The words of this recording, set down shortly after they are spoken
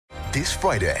This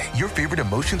Friday, your favorite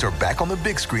emotions are back on the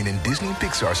big screen in Disney and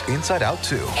Pixar's Inside Out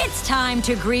 2. It's time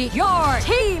to greet your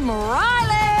Team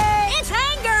Riley. It's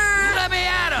anger. Let me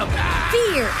at him.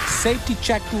 Fear. Safety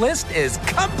checklist is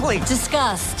complete.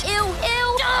 Disgust. Ew.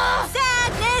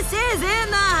 Sadness is in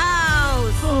the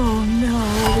house. Oh, no.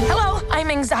 Hello, I'm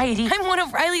anxiety. I'm one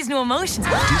of Riley's new emotions.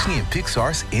 Disney and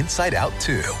Pixar's Inside Out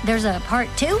 2. There's a part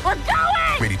 2? We're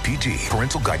going! Rated PG.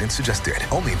 Parental guidance suggested.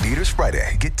 Only in theaters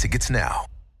Friday. Get tickets now.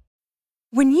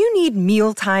 When you need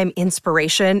mealtime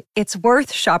inspiration, it's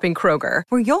worth shopping Kroger,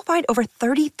 where you'll find over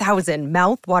 30,000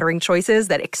 mouth-watering choices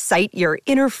that excite your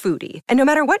inner foodie. And no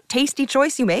matter what tasty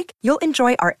choice you make, you'll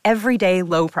enjoy our everyday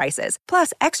low prices,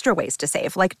 plus extra ways to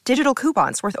save, like digital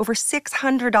coupons worth over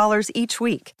 $600 each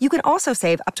week. You can also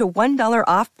save up to $1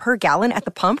 off per gallon at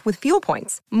the pump with fuel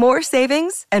points. More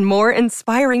savings and more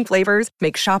inspiring flavors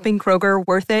make shopping Kroger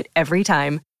worth it every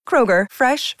time. Kroger,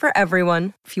 fresh for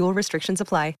everyone. Fuel restrictions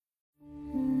apply.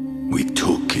 We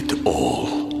took it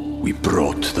all. We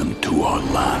brought them to our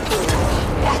land.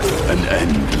 An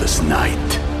endless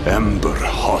night, ember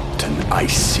hot and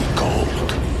icy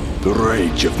cold. The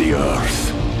rage of the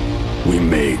earth. We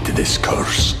made this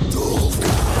curse.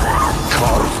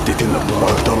 Carved it in the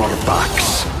blood on our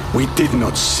backs. We did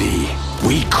not see.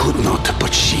 We could not,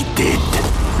 but she did.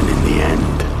 And in the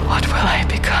end... What will I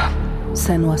become?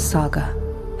 Senua's Saga.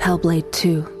 Hellblade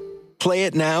 2. Play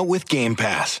it now with Game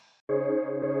Pass.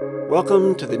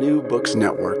 Welcome to the New Books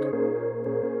Network.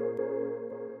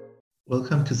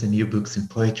 Welcome to the New Books in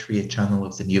Poetry, a channel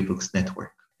of the New Books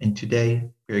Network. And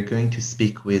today we are going to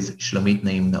speak with Shlomit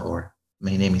Naim Naor.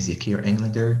 My name is Yakir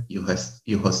Englander, your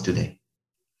host today.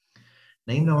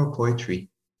 Naim Naor poetry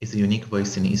is a unique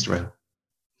voice in Israel.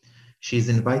 She is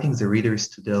inviting the readers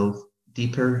to delve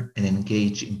deeper and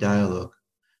engage in dialogue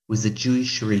with the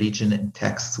Jewish religion and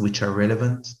texts which are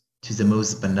relevant to the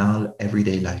most banal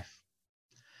everyday life.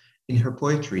 In her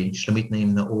poetry, Shlomit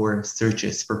Naim Naor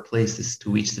searches for places to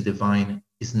which the divine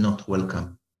is not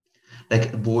welcome,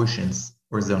 like abortions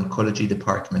or the oncology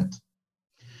department.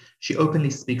 She openly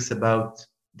speaks about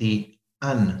the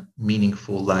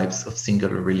unmeaningful lives of single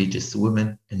religious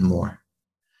women and more.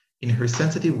 In her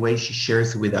sensitive way, she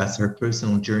shares with us her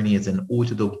personal journey as an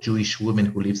Orthodox Jewish woman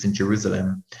who lives in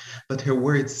Jerusalem, but her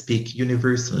words speak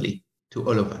universally to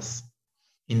all of us.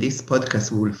 In this podcast,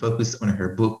 we will focus on her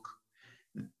book,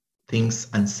 Things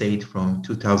Unsaid from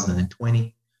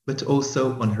 2020, but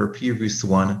also on her previous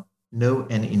one, Know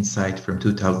and Insight from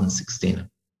 2016.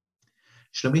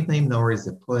 Shlomit Naim Naor is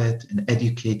a poet, an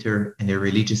educator, and a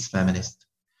religious feminist.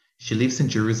 She lives in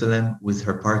Jerusalem with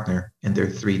her partner and their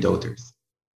 3 daughters.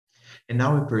 And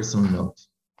now a personal note.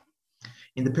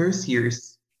 In the past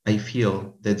years, I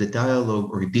feel that the dialogue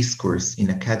or discourse in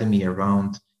academy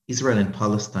around Israel and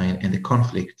Palestine and the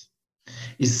conflict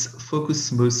is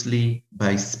focused mostly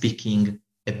by speaking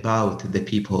about the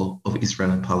people of Israel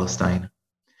and Palestine,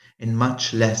 and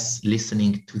much less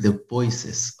listening to the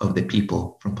voices of the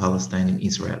people from Palestine and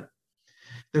Israel.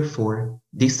 Therefore,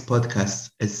 this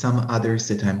podcast, as some others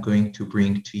that I'm going to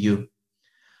bring to you,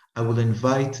 I will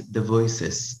invite the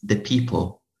voices, the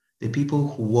people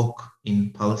who walk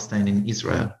in Palestine and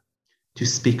Israel, to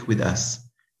speak with us,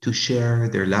 to share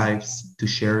their lives, to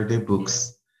share their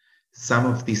books. Some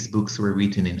of these books were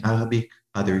written in Arabic,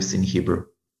 others in Hebrew.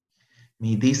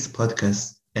 May this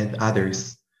podcast and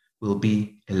others will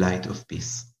be a light of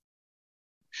peace.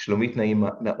 Shlomit Naim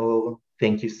Naor,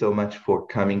 thank you so much for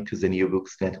coming to the New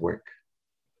Books Network.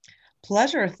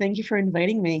 Pleasure. Thank you for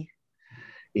inviting me.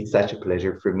 It's such a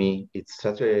pleasure for me. It's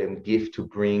such a gift to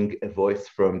bring a voice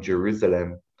from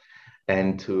Jerusalem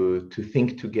and to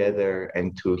think together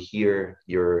and to hear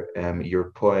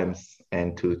your poems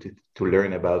and to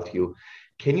learn about you.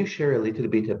 Can you share a little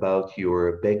bit about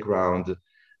your background?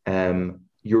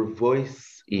 Your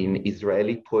voice in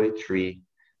Israeli poetry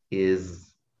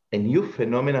is a new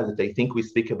phenomenon that I think we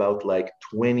speak about like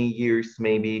 20 years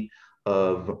maybe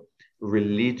of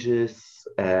religious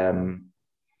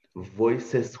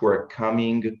voices who are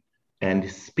coming and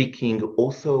speaking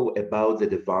also about the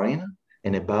divine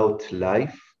and about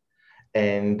life,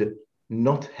 and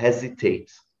not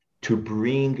hesitate to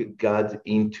bring God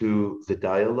into the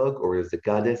dialogue or as a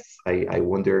goddess. I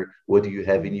wonder, what do you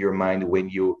have in your mind when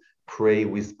you pray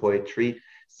with poetry?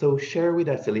 So share with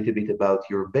us a little bit about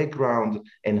your background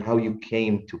and how you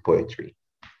came to poetry.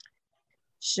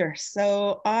 Sure.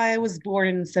 So I was born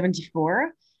in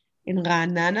 1974 in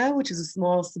Ra'anana, which is a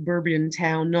small suburban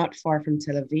town not far from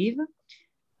Tel Aviv.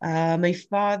 My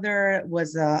father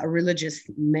was a religious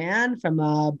man from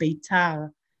a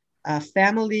Beitar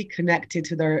family connected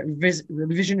to the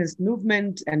revisionist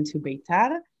movement and to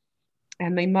Beitar.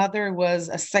 and my mother was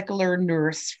a secular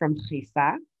nurse from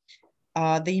Haifa.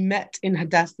 They met in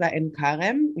Hadassah and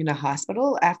Karem in a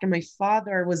hospital after my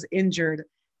father was injured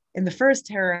in the first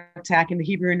terror attack in the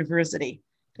Hebrew University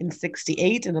in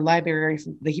 1968 in the library of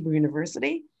the Hebrew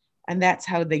University. And that's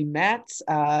how they met.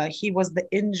 He was the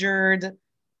injured,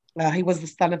 he was the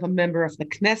son of a member of the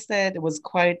Knesset. It was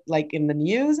quite like in the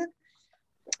news.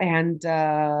 And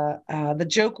the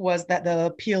joke was that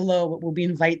the PLO will be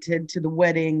invited to the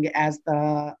wedding as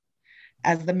the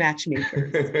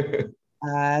matchmaker.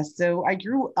 So I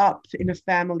grew up in a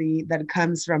family that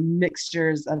comes from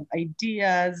mixtures of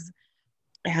ideas.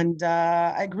 And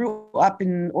I grew up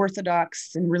in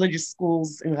Orthodox and religious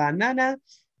schools in Ra'anana.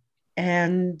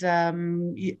 And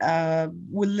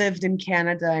we lived in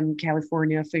Canada and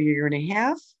California for a year and a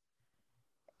half.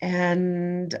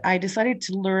 And I decided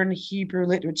to learn Hebrew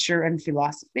literature and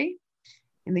philosophy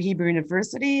in the Hebrew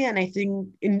University, and I think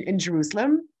in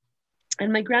Jerusalem.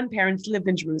 And my grandparents lived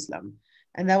in Jerusalem.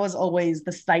 And that was always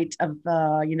the site of,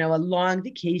 a long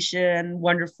vacation,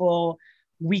 wonderful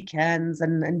weekends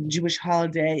and Jewish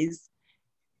holidays.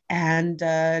 And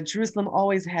Jerusalem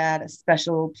always had a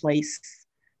special place.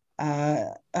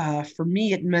 For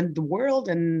me, it meant the world.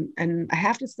 And I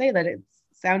have to say that it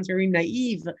sounds very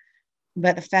naive,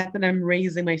 but the fact that I'm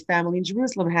raising my family in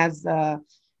Jerusalem has a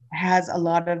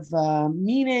lot of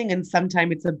meaning, and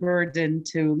sometimes it's a burden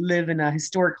to live in a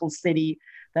historical city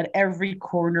that every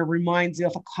corner reminds you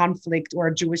of a conflict or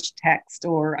a Jewish text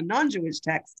or a non-Jewish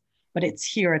text, but it's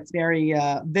here, it's very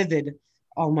vivid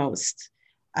almost.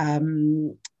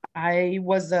 I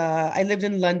lived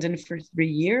in London for 3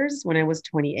 years when I was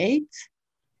 28.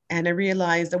 And I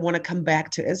realized I want to come back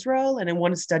to Israel, and I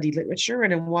want to study literature,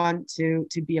 and I want to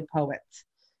be a poet.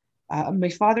 My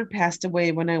father passed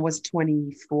away when I was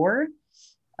 24.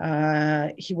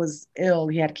 He was ill.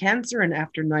 He had cancer, and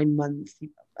after 11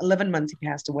 months, he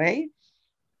passed away.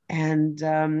 And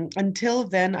until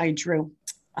then, I drew.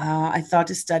 I thought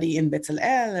to study in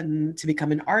Bezalel and to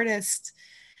become an artist.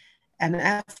 And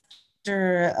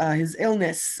after his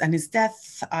illness and his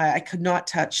death, I could not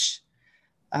touch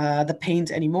the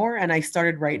paint anymore, and I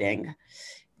started writing.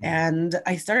 And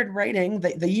I started writing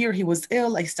the year he was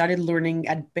ill. I started learning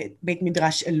at Beit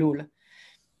Midrash Elul,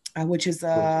 which is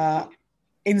a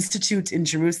institute in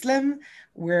Jerusalem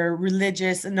where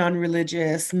religious and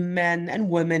non-religious men and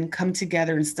women come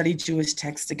together and study Jewish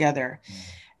texts together.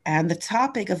 And the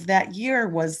topic of that year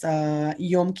was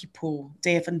Yom Kippur,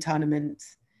 Day of Atonement.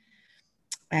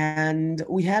 And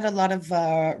we had a lot of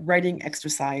writing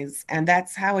exercise, and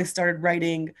that's how I started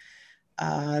writing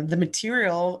the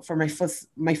material for my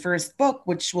first book,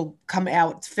 which will come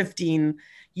out 15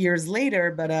 years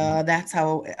later. But that's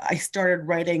how I started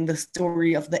writing the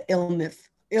story of the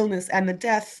illness and the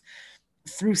death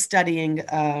through studying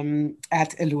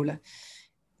at Elul.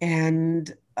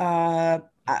 And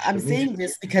I'm saying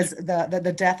this because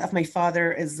the death of my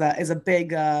father is a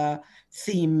big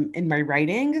theme in my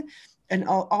writing. And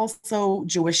also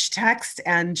Jewish text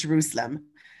and Jerusalem.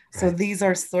 So these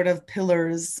are sort of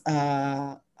pillars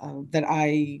that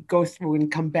I go through and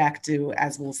come back to,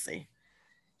 as we'll see.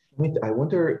 I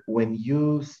wonder, when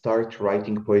you start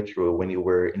writing poetry, or when you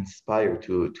were inspired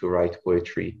to write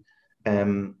poetry,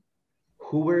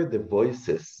 who were the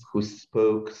voices who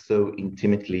spoke so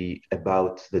intimately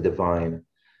about the divine?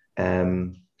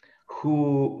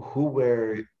 Who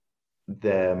were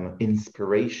the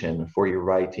inspiration for your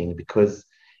writing? Because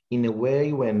in a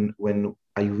way, when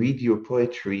I read your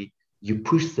poetry, you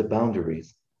push the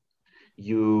boundaries.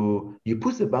 You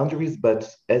push the boundaries,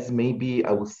 but as maybe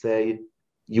I would say,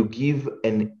 you give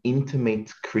an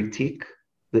intimate critique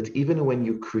that even when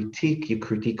you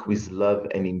critique with love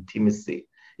and intimacy.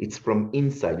 It's from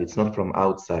inside, it's not from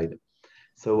outside.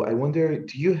 So I wonder,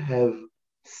 do you have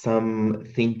some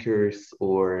thinkers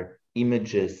or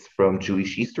images from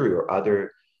Jewish history or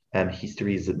other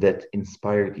histories that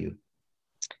inspired you?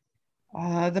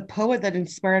 The poet that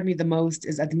inspired me the most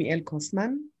is Admiel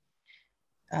Kosman.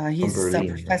 He's Berlin,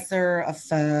 a professor of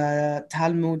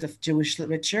Talmud of Jewish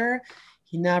literature.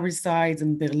 He now resides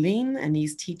in Berlin, and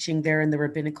he's teaching there in the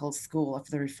rabbinical school of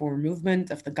the Reform movement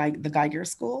of the Geiger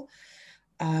School,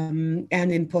 and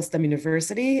in Potsdam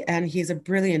University. And he's a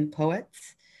brilliant poet.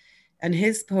 And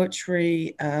his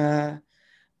poetry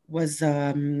was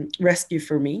rescue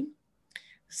for me.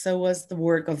 So was the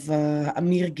work of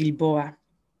Amir Gilboa.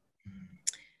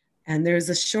 And there's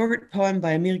a short poem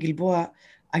by Amir Gilboa,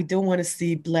 I don't want to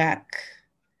see black.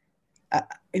 I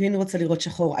do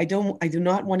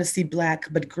not want to see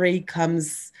black, but gray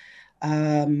comes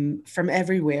from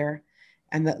everywhere.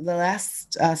 And the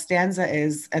last stanza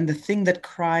is, and the thing that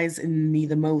cries in me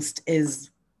the most is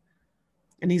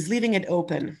and he's leaving it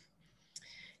open.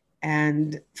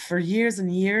 And for years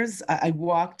and years, I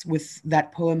walked with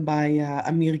that poem by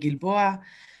Amir Gilboa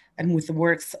and with the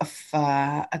works of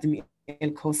Admiel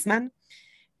Kosman.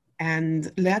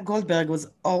 And Leah Goldberg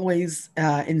was always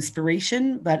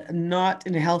inspiration, but not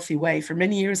in a healthy way. For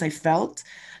many years, I felt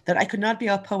that I could not be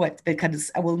a poet because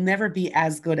I will never be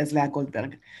as good as Leah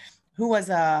Goldberg, who was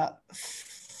a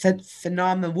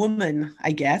phenomenal woman,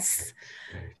 I guess.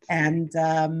 And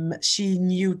she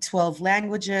knew 12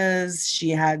 languages. She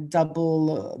had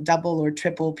double or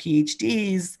triple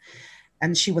PhDs.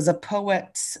 And she was a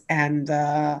poet. And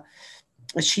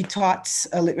she taught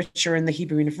literature in the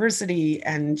Hebrew University.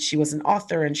 And she was an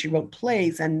author. And she wrote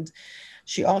plays. And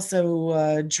she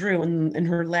also drew. In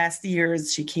her last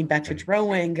years, she came back to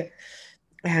drawing.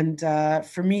 And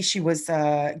for me, she was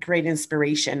a great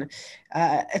inspiration.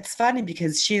 It's funny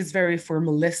because she is very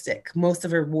formalistic. Most of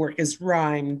her work is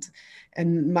rhymed,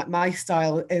 and my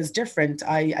style is different.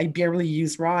 I barely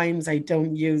use rhymes. I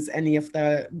don't use any of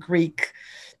the Greek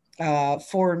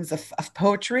forms of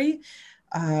poetry.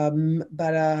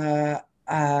 But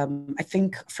I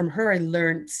think from her, I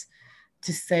learned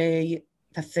to say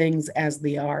the things as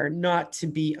they are, not to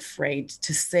be afraid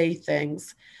to say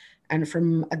things. And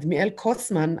from Admiel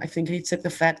Kosman, I think he took the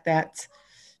fact that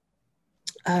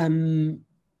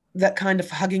that kind of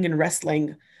hugging and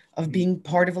wrestling of being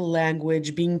part of a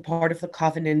language, being part of the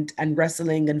covenant, and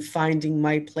wrestling and finding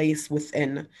my place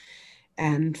within.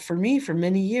 And for me, for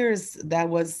many years, that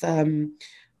was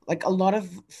like a lot of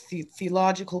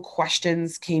theological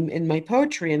questions came in my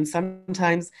poetry. And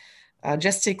sometimes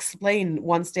just to explain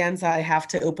one stanza, I have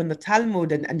to open the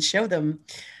Talmud and show them.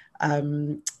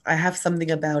 I have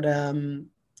something about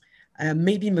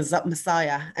maybe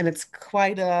Messiah, and it's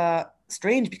quite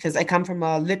strange because I come from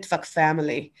a Litvak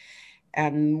family,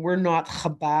 and we're not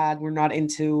Chabad, we're not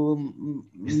into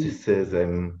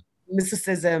mysticism.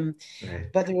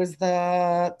 Right. But there was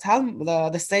the Talmud,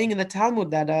 the saying in the Talmud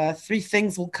that 3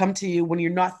 things will come to you when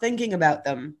you're not thinking about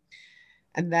them,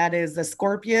 and that is the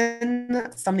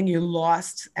scorpion, something you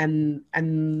lost, and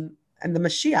the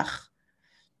Mashiach.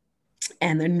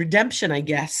 And then redemption, I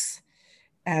guess.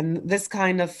 And this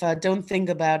kind of don't think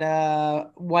about a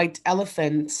white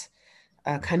elephant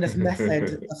kind of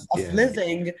method of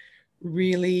living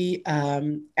really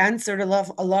answered a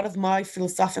lot of my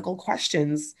philosophical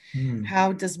questions.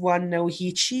 How does one know he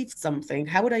achieved something?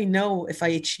 How would I know if I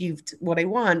achieved what I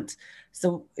want?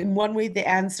 So in one way, the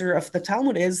answer of the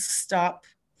Talmud is stop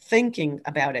thinking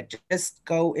about it. Just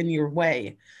go in your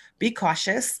way. Be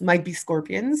cautious, might be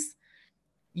scorpions.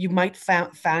 You might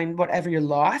find whatever you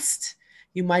lost.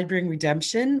 You might bring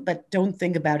redemption, but don't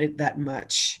think about it that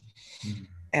much.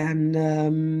 And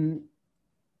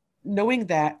knowing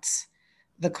that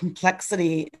the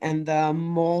complexity and the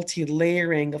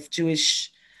multi-layering of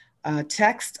Jewish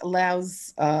text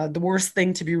allows the worst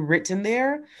thing to be written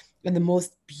there and the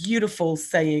most beautiful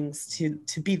sayings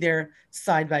to be there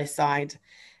side by side.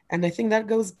 And I think that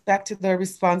goes back to the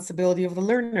responsibility of the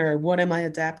learner. What am I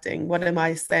adapting? What am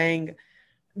I saying?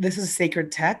 This is a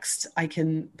sacred text.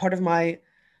 Part of my,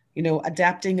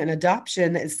 adapting and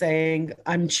adoption is saying,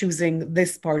 I'm choosing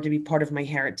this part to be part of my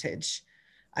heritage.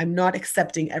 I'm not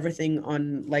accepting everything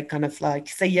on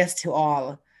say yes to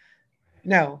all.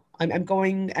 No, I'm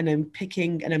going and I'm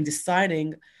picking and I'm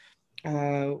deciding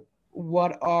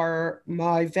what are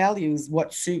my values,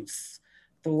 what suits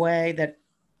the way that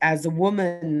as a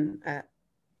woman,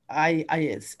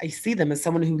 I see them as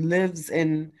someone who lives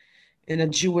in a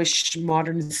Jewish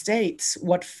modern state,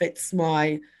 what fits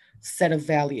my set of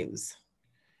values.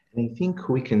 And I think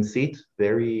we can see it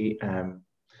very,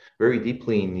 very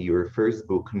deeply in your first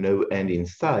book, No End in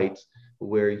Sight,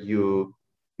 where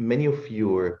many of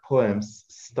your poems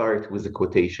start with a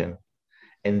quotation.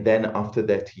 And then after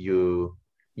that, you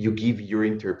give your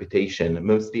interpretation,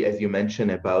 mostly as you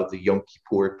mentioned about the Yom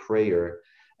Kippur prayer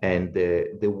and the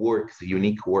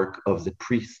unique work of the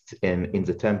priest in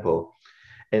the temple.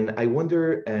 And I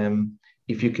wonder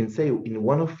if you can say in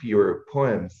one of your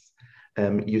poems,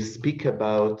 you speak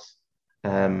about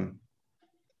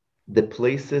the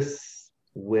places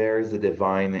where the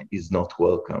divine is not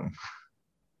welcome.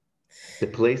 The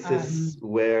places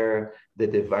where the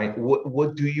divine,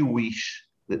 what do you wish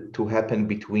to happen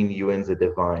between you and the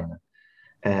divine?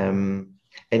 And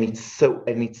it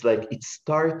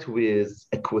starts with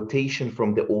a quotation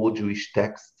from the old Jewish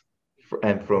text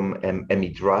and from a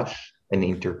midrash, an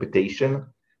interpretation,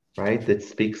 right, that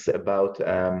speaks about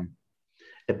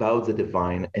the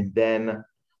divine,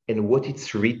 and what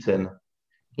it's written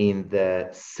in the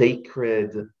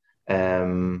sacred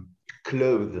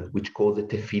cloth, which called the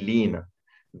tefillin,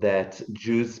 that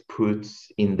Jews put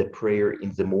in the prayer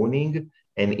in the morning,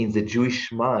 and in the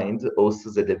Jewish mind, also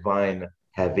the divine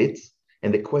have it.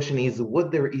 And the question is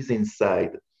what there is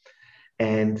inside.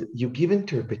 And you give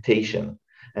interpretation.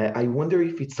 I wonder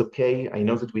if it's okay. I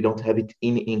know that we don't have it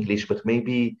in English, but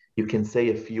maybe you can say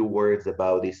a few words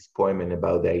about this poem and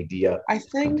about the idea. I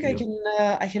think I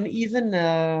can even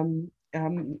a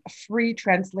free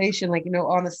translation, like,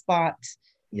 on the spot.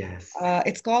 Yes.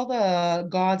 It's called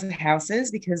God's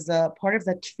Houses because part of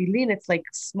the tefillin, it's like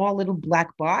a small little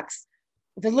black box.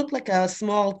 They look like a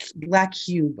small black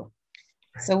cube.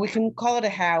 So we can call it a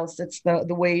house. It's the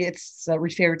way it's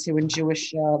referred to in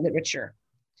Jewish literature.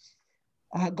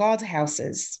 God's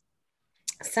houses.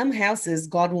 Some houses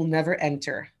God will never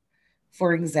enter.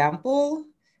 For example,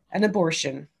 an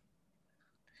abortion.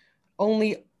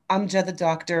 Only Amjad the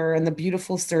doctor and the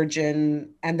beautiful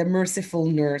surgeon and the merciful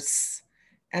nurse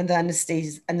and the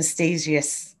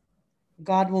anesthesiast.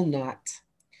 God will not.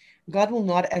 God will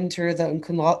not enter the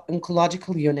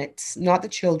oncological unit, not the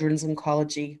children's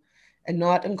oncology, and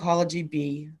not oncology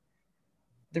B,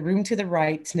 the room to the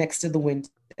right next to the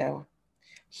window.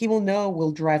 He will know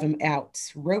we'll drive him out.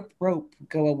 Rope, rope,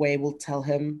 go away, we'll tell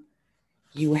him.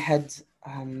 You had,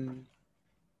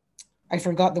 I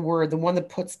forgot the word, the one that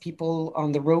puts people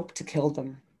on the rope to kill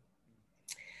them.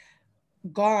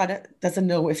 God doesn't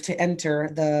know if to enter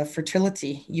the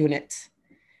fertility unit.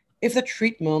 If the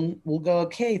treatment will go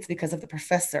okay, it's because of the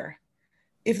professor.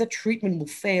 If the treatment will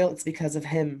fail, it's because of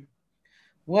him.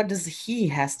 What does he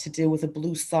has to do with the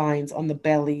blue signs on the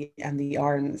belly and the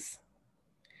arms?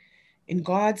 In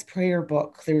God's prayer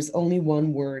book, there's only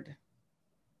one word.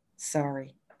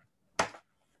 Sorry.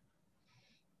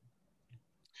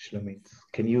 Shlomit,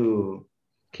 can you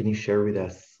share with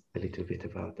us a little bit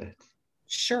about that?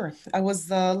 Sure. I was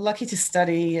lucky to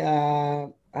study the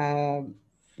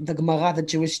Gemara, the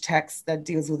Jewish text that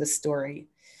deals with the story.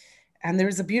 And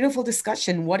there's a beautiful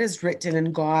discussion. What is written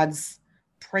in God's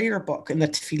prayer book, in the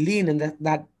tefillin, and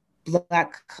that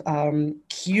black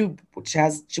cube, which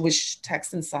has Jewish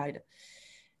text inside.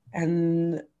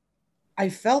 And I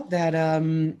felt that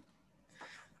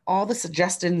all the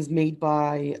suggestions made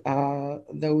by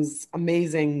those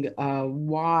amazing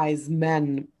wise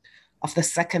men of the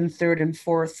 2nd, 3rd, and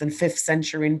 4th, and 5th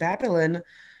century in Babylon,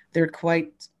 they're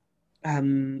quite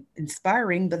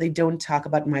inspiring, but they don't talk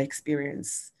about my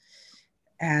experience.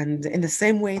 And in the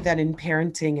same way that in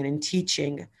parenting and in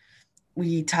teaching,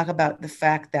 we talk about the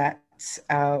fact that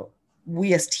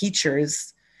we as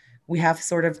teachers, we have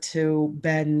sort of to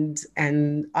bend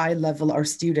and eye level our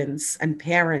students, and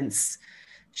parents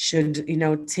should,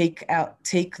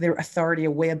 take their authority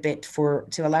away a bit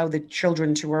to allow the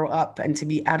children to grow up and to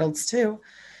be adults too.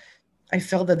 I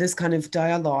felt that this kind of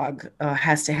dialogue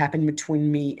has to happen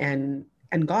between me and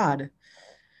God.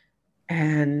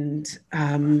 And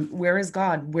where is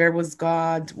God? Where was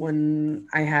God when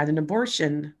I had an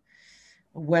abortion?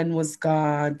 When was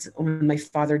God when my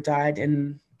father died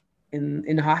in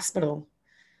hospital,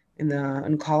 in the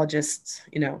oncologist,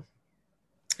 in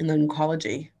the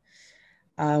oncology?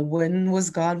 When was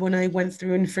God when I went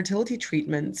through infertility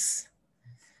treatments?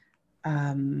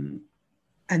 And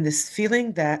this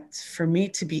feeling that for me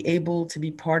to be able to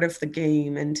be part of the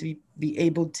game and to be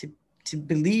able to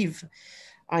believe,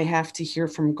 I have to hear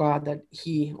from God that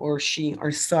he or she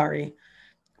are sorry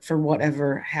for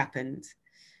whatever happened.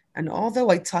 And although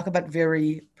I talk about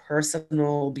very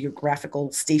personal,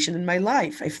 biographical station in my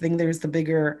life, I think there's the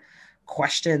bigger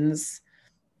questions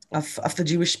of the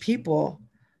Jewish people.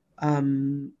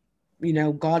 We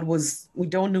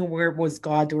don't know where was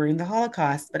God during the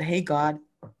Holocaust, but hey, God,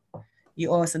 you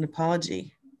owe us an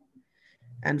apology.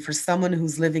 And for someone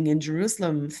who's living in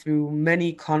Jerusalem through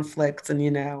many conflicts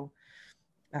and,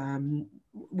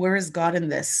 where is God in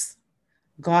this?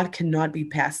 God cannot be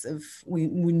passive. We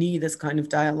need this kind of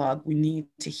dialogue. We need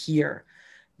to hear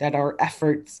that our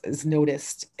efforts is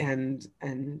noticed and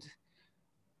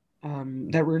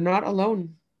that we're not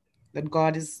alone, that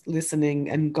God is listening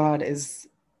and God is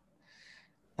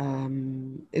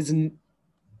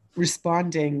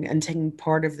responding and taking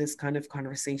part of this kind of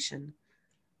conversation.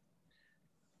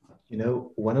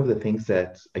 One of the things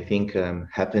that I think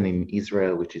happen in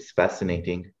Israel, which is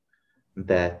fascinating,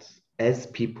 that as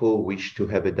people wish to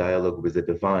have a dialogue with the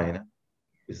divine,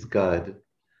 with God,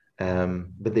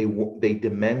 but they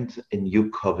demand a new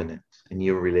covenant, a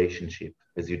new relationship,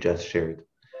 as you just shared.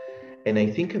 And I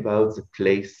think about the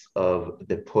place of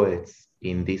the poets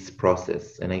in this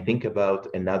process. And I think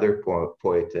about another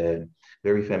poet,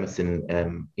 very famous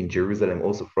in Jerusalem,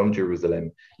 also from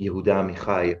Jerusalem, Yehuda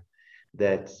Amichai,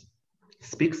 that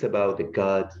speaks about the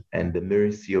God and the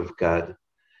mercy of God.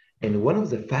 And one of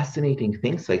the fascinating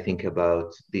things I think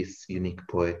about this unique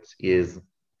poet is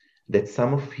that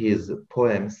some of his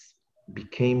poems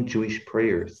became Jewish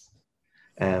prayers,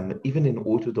 even in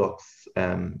Orthodox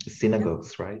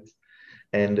synagogues, right?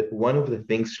 And one of the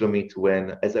things, Shlomit,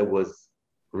 as I was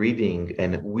reading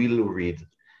and will read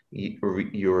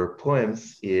your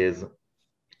poems, is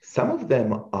some of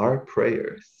them are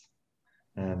prayers.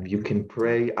 You can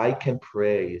pray, I can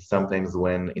pray sometimes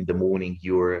when in the morning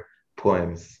your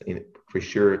poems, for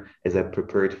sure, as I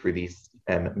prepared for this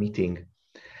meeting.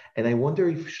 And I wonder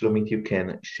if, Shlomit, you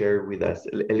can share with us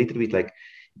a little bit, like,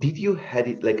 did you had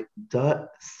it, like,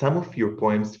 some of your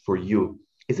poems for you,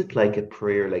 is it like a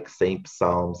prayer, like saying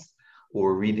psalms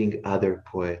or reading other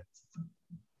poets?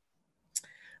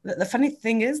 The funny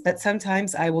thing is that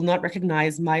sometimes I will not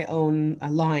recognize my own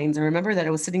lines. I remember that I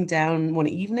was sitting down one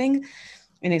evening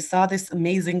and I saw this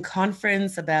amazing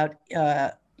conference about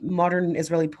modern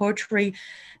Israeli poetry.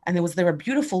 And there were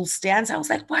beautiful stanzas. I was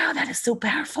like, wow, that is so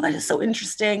powerful. That is so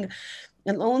interesting.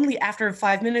 And only after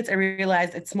 5 minutes, I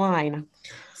realized it's mine.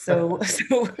 So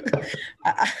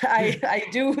I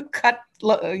do cut,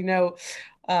 kind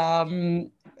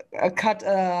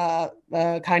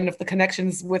of the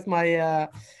connections with my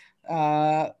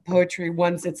poetry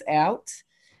once it's out.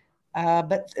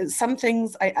 But some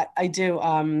things I do.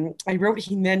 I wrote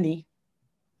Hineni.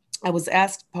 I was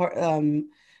asked by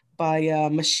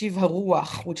Mashiv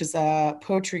Haruach, which is a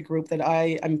poetry group that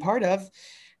I am part of,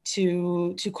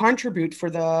 to contribute for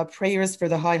the prayers for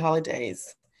the high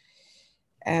holidays.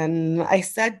 And I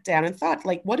sat down and thought,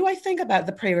 like, what do I think about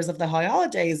the prayers of the high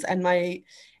holidays? And my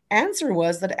answer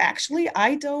was that actually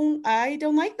I don't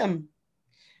like them.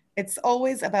 It's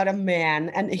always about a man,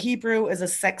 and Hebrew is a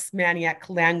sex maniac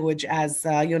language, as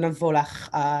Yonah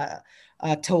Volach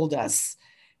told us.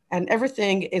 And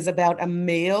everything is about a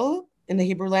male in the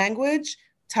Hebrew language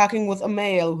talking with a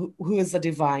male who is the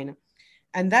divine.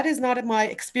 And that is not my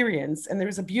experience. And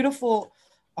there's a beautiful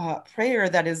prayer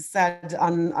that is said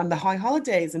on the high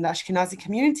holidays in the Ashkenazi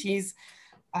communities.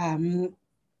 Hineni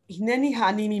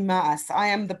ha'ani ma'as. I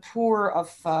am the poor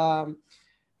of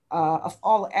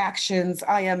all actions.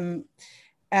 I am,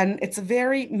 and it's a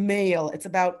very male. It's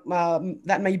about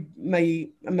that my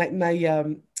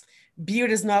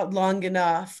beard is not long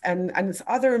enough, and it's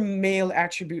other male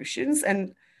attributions,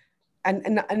 and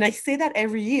I say that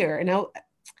every year,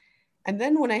 and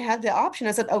then when I had the option,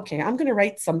 I said, okay, I'm going to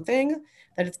write something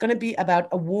that it's going to be about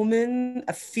a woman,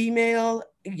 a female,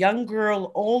 a young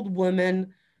girl, old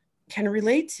woman can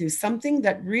relate to, something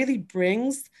that really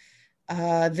brings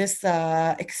this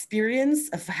experience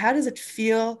of how does it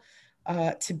feel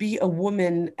to be a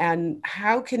woman, and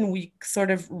how can we sort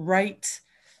of write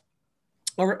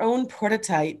our own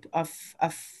prototype of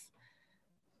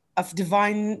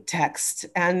divine text,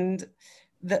 and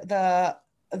the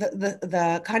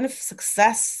kind of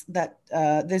success that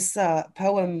this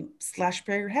poem /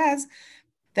 prayer has,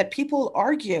 that people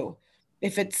argue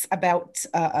if it's about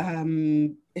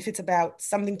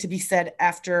something to be said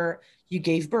after you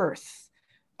gave birth.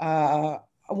 A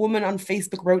woman on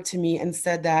Facebook wrote to me and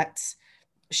said that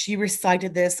she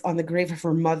recited this on the grave of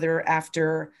her mother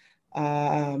after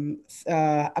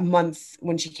a month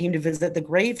when she came to visit the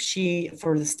grave.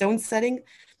 For the stone setting,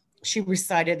 she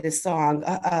recited this song,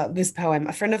 this poem.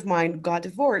 A friend of mine got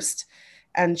divorced,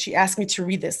 and she asked me to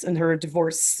read this in her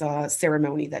divorce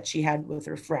ceremony that she had with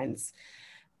her friends.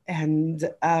 And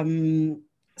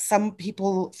some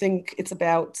people think it's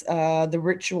about the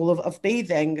ritual of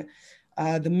bathing,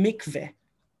 the mikveh.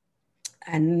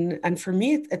 And for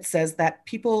me, it says that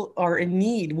people are in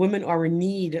need, women are in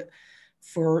need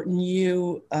for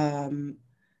new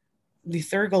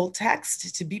liturgical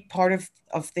text to be part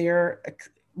of their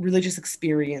religious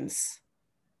experience.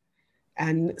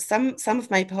 And some of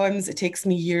my poems, it takes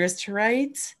me years to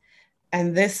write.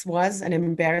 And this was, and I'm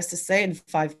embarrassed to say, in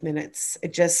 5 minutes.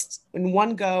 It just, in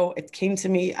one go, it came to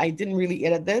me. I didn't really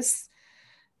edit this.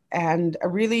 And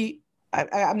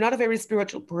I'm not a very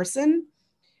spiritual person,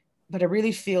 but I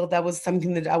really feel that was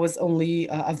something that I was only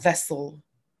a vessel,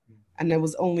 and I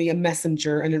was only a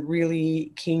messenger, and it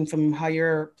really came from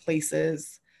higher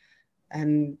places.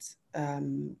 And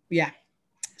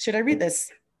should I read this?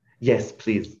 Yes,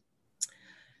 please.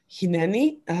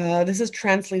 Hineni. This is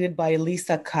translated by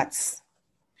Lisa Kutz.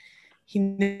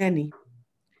 Hineni.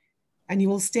 And you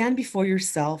will stand before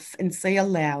yourself and say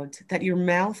aloud that your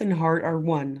mouth and heart are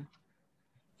one,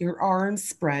 your arms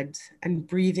spread and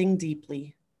breathing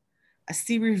deeply, a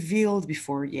sea revealed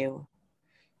before you,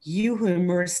 you who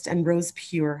immersed and rose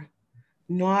pure,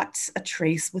 not a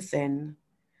trace within.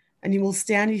 And you will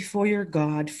stand before your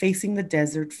God, facing the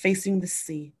desert, facing the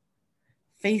sea,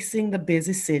 facing the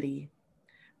busy city,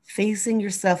 facing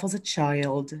yourself as a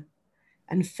child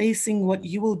and facing what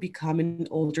you will become in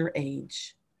older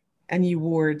age. And you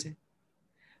would,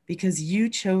 because you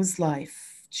chose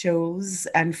life, chose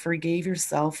and forgave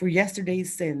yourself for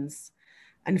yesterday's sins,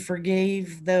 and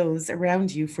forgave those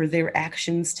around you for their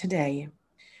actions today,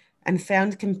 and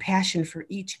found compassion for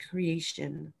each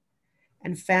creation,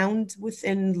 and found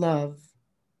within love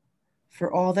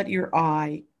for all that your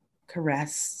eye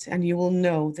caressed, and you will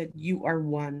know that you are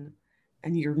one,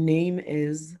 and your name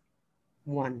is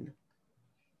one.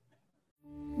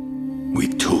 We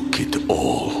took it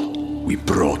all. We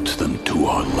brought them to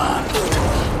our land.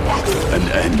 An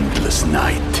endless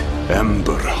night,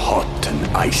 ember hot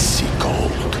and icy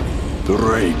cold. The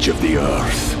rage of the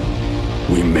earth.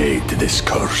 We made this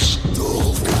curse.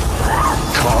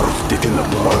 Carved it in the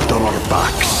blood on our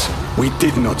backs. We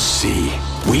did not see.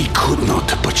 We could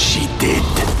not, but she did.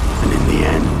 And in the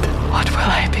end... What will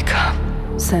I become?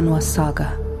 Senua's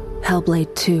Saga.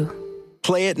 Hellblade 2.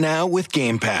 Play it now with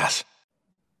Game Pass.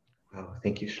 Wow,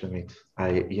 thank you, Shlomit.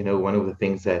 One of the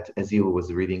things that, as you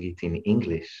was reading it in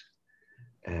English,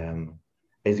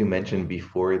 as you mentioned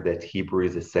before, that Hebrew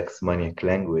is a sex-maniac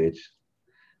language,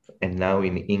 and now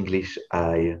in English,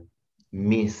 I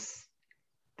miss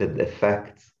the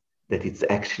fact that it's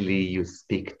actually you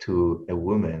speak to a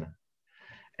woman.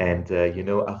 And,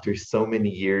 after so many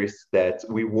years that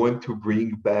we want to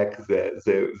bring back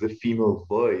the female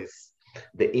voice,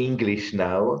 the English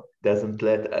now doesn't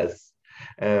let us.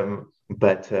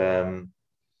 But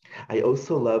I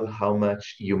also love how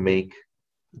much you make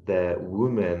the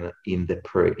woman in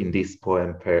this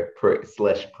poem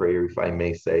slash prayer, if I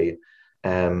may say,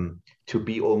 to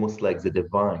be almost like the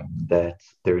divine, that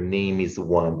their name is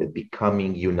one, that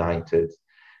becoming united,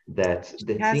 that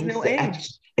the has things no that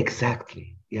age.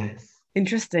 Exactly. Yes.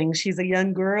 Interesting. She's a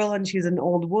young girl and she's an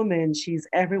old woman. She's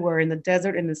everywhere in the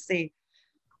desert, in the sea.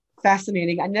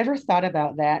 Fascinating. I never thought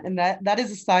about that. And that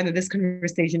is a sign that this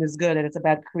conversation is good. And it's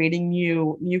about creating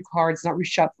new cards, not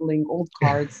reshuffling old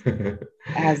cards,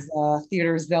 as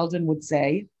Theodore Zeldin would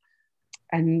say.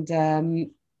 And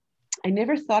I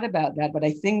never thought about that, but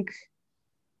I think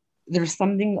there's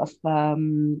something of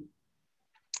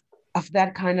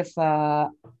that kind of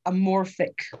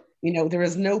amorphic, there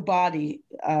is no body.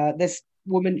 This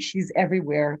woman, she's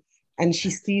everywhere and she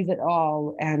sees it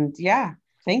all. And yeah,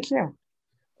 thank you.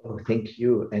 Oh, thank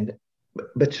you.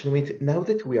 But Shlomit, now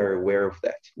that we are aware of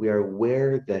that, we are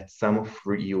aware that some of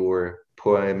your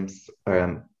poems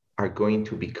are going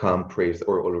to become prayers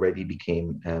or already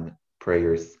became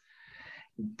prayers.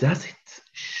 Does it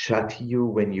shut you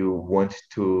when you want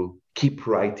to keep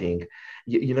writing?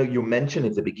 You mentioned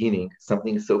at the beginning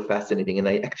something so fascinating, and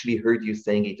I actually heard you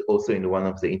saying it also in one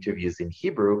of the interviews in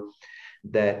Hebrew,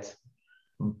 that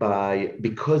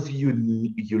because you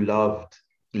loved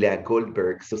Leah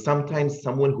Goldberg, so sometimes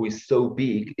someone who is so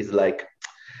big is like,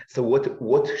 so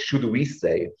what should we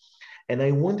say? And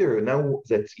I wonder now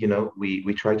that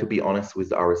we try to be honest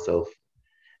with ourselves.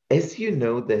 As you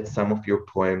know that some of your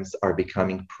poems are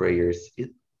becoming prayers,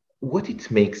 what it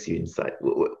makes you inside?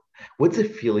 What's the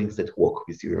feelings that walk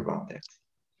with you around that?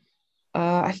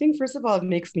 I think, first of all, it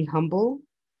makes me humble.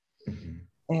 Mm-hmm.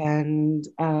 And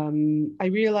I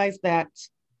realize that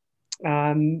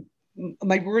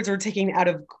my words are taken out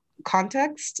of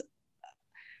context.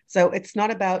 So it's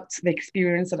not about the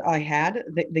experience that I had.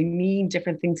 They mean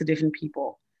different things to different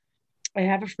people. I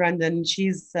have a friend and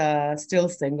she's still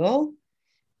single.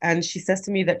 And she says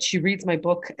to me that she reads my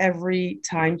book every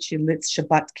time she lights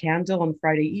Shabbat candle on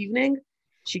Friday evening.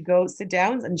 She goes, sit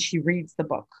down, and she reads the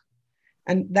book.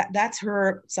 And that's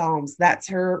her Psalms. That's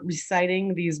her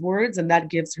reciting these words, and that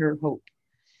gives her hope.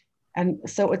 And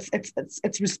so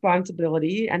it's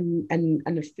responsibility and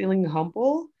a feeling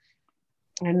humble.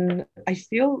 And I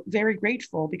feel very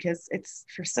grateful because it's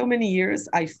for so many years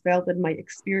I felt that my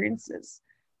experiences,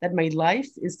 that my life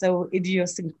is so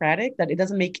idiosyncratic that it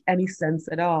doesn't make any sense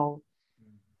at all.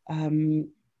 I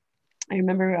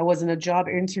remember I was in a job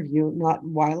interview not a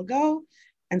while ago,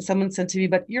 and someone said to me,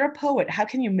 but you're a poet. How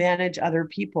can you manage other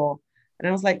people? And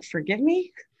I was like, forgive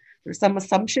me? There's some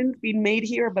assumptions being made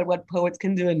here about what poets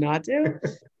can do and not do.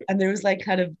 And there was like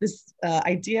kind of this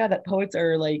idea that poets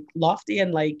are like lofty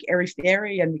and like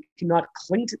airy-fairy, and we cannot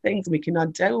cling to things, and we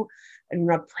cannot do, and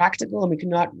we're not practical, and we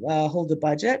cannot hold a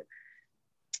budget.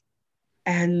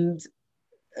 And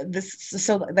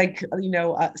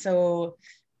so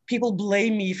people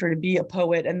blame me for to be a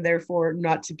poet and therefore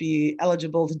not to be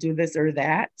eligible to do this or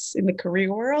that in the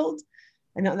career world.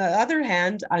 And on the other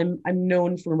hand, I'm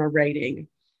known for my writing.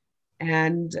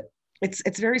 And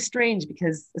it's very strange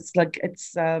because it's like,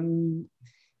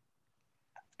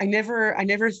 I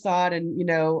never thought, and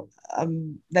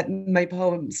that my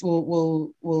poems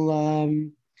will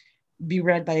be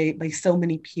read by so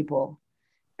many people.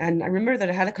 And I remember that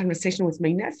I had a conversation with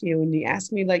my nephew, and he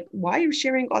asked me, like, why are you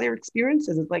sharing all your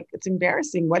experiences? It's like, it's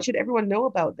embarrassing. Why should everyone know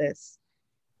about this?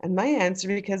 And my answer,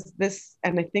 because this,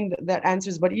 and I think that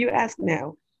answers what you ask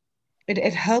now,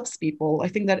 it helps people. I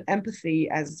think that empathy,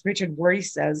 as Richard Worry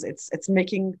says, it's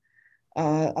making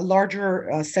a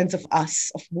larger sense of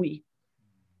us, of we.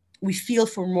 We feel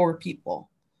for more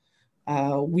people.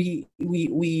 We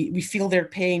feel their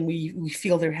pain. We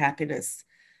feel their happiness.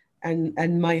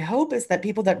 And my hope is that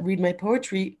people that read my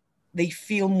poetry, they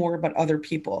feel more about other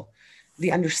people.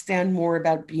 They understand more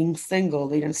about being single.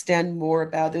 They understand more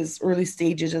about those early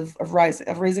stages of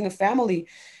raising a family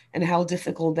and how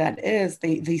difficult that is.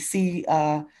 They see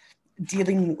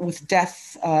dealing with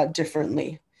death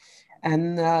differently.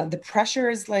 And the pressure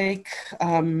is like,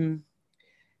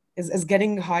 is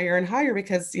getting higher and higher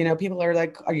because, people are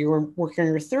like, are you working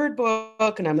on your third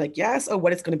book? And I'm like, yes. Oh,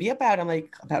 what it's going to be about? I'm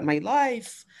like, about my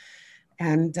life.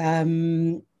 And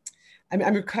I'm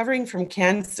recovering from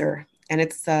cancer, and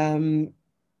it's a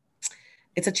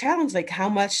challenge, like how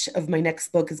much of my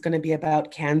next book is going to be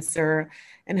about cancer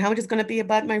and how much is going to be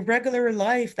about my regular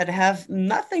life that have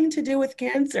nothing to do with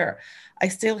cancer. I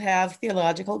still have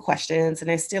theological questions,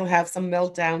 and I still have some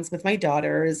meltdowns with my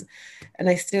daughters, and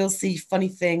I still see funny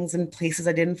things in places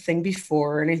I didn't think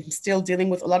before. And I'm still dealing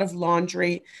with a lot of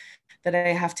laundry that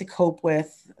I have to cope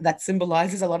with that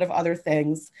symbolizes a lot of other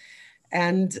things.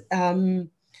 And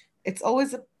it's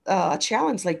always a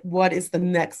challenge, like what is the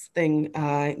next thing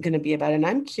going to be about? And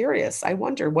I'm curious. I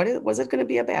wonder, was it going to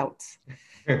be about?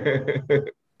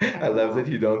 I love that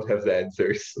you don't have the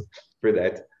answers for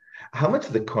that. How much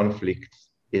the conflict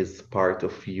is part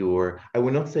of your, I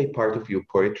would not say part of your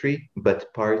poetry,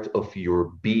 but part of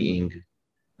your being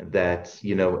that,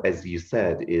 as you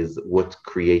said, is what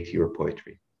creates your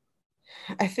poetry?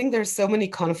 I think there's so many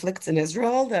conflicts in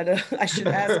Israel that I should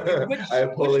ask you. I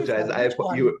apologize.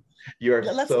 You're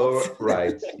so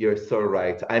right. You're so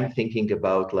right. I'm thinking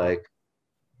about the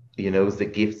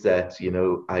gifts that,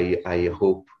 I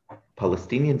hope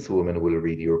Palestinian women will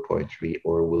read your poetry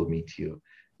or will meet you.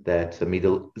 That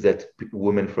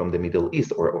women from the Middle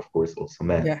East, or of course also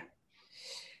men. Yeah.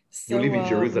 So, you live in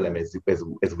Jerusalem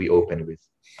as we open with.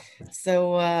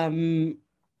 So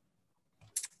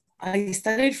I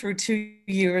studied for 2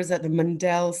 years at the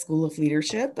Mandel School of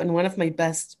Leadership, and one of my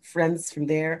best friends from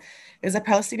there is a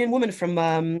Palestinian woman from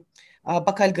Baqa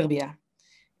el-Gharbiya.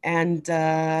 And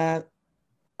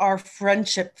our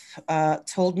friendship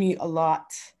told me a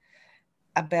lot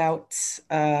about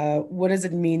what does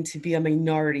it mean to be a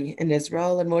minority in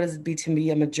Israel, and what does it mean to be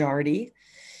a majority.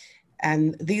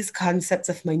 And these concepts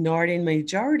of minority and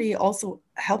majority also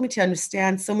helped me to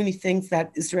understand so many things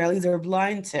that Israelis are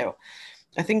blind to.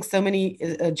 I think so many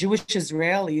Jewish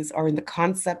Israelis are in the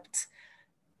concept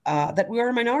that we are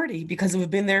a minority because we've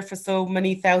been there for so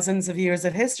many thousands of years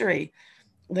of history,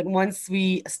 that once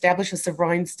we established a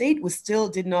sovereign state, we still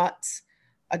did not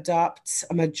adopt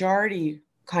a majority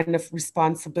kind of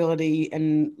responsibility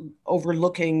and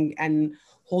overlooking and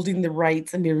holding the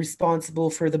rights and be responsible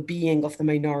for the being of the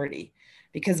minority,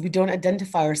 because we don't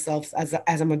identify ourselves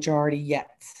as a majority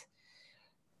yet.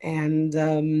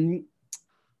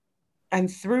 And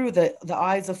through the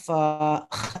eyes of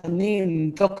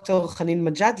Hanin, Dr. Hanin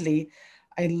Majadli,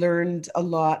 I learned a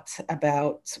lot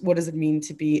about what does it mean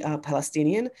to be a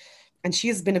Palestinian. And she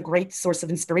has been a great source of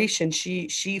inspiration.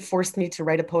 She forced me to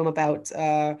write a poem about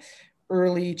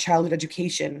early childhood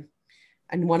education.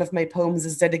 And one of my poems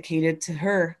is dedicated to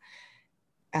her.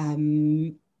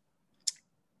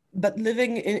 But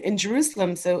living in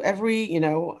Jerusalem, so every,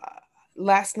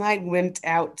 last night went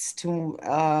out to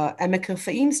Emek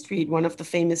Faim Street, one of the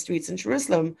famous streets in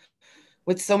Jerusalem,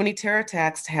 with so many terror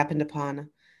attacks happened upon.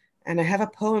 And I have a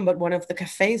poem about one of the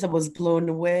cafes that was blown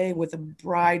away with a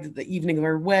bride the evening of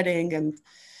her wedding. And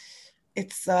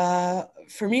it's,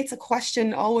 for me, it's a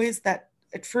question always that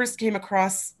at first came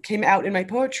out in my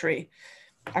poetry.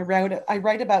 I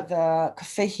write about the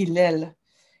Cafe Hillel,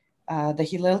 the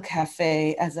Hillel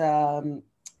Cafe, as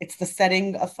it's the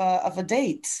setting of a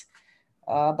date.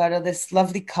 About this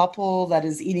lovely couple that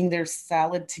is eating their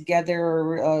salad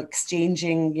together,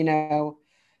 exchanging,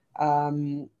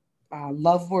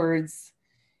 love words,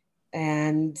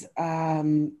 and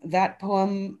that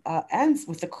poem ends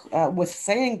with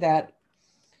saying that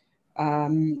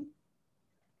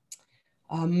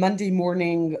Monday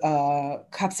morning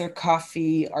cups of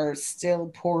coffee are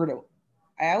still poured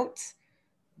out,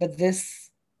 but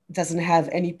this doesn't have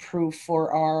any proof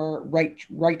for our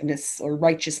rightness or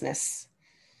righteousness.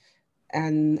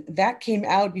 And that came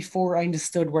out before I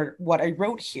understood what I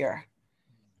wrote here.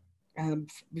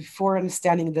 Before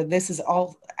understanding that this is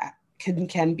all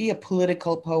can be a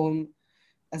political poem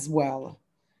as well.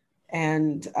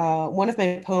 And one of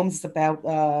my poems is about,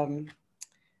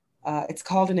 it's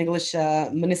called in English,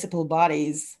 Municipal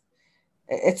Bodies.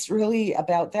 It's really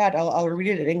about that. I'll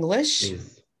read it in English.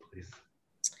 Please.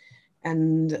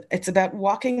 And it's about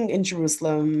walking in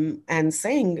Jerusalem and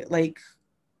saying, like,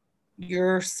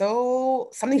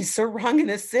 something's so wrong in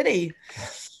this city.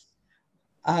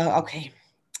 Okay.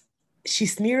 She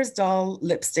smears dull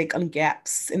lipstick on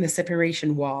gaps in the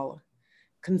separation wall,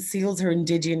 conceals her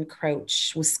indigent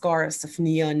crouch with scars of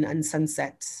neon and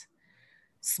sunset,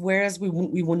 swears we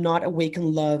will not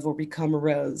awaken love or become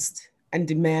aroused, and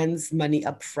demands money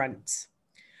up front.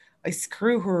 I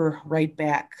screw her right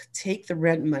back, take the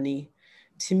rent money.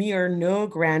 To me are no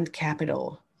grand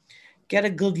capital. Get a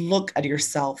good look at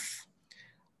yourself.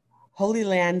 Holy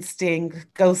Land sting,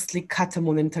 ghostly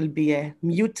Katamun and Talbieh,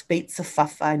 mute Beit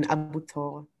Safafa and Abu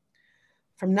Tor.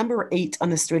 From number 8 on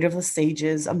the Strait of the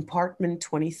Sages, apartment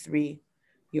 23,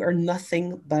 you are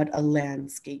nothing but a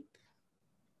landscape.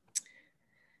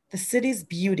 The city's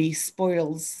beauty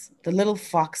spoils the little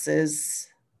foxes,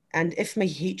 and if my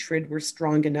hatred were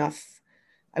strong enough,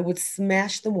 I would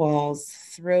smash the walls,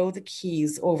 throw the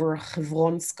keys over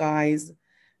Hebron skies,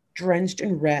 drenched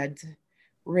in red,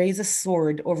 raise a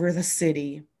sword over the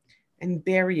city, and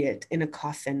bury it in a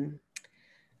coffin.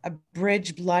 A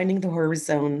bridge blinding the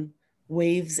horizon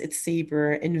waves its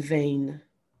saber in vain.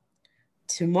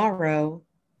 Tomorrow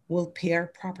we'll pay our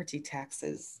property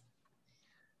taxes.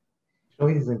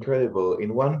 It is incredible.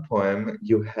 In one poem,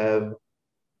 you have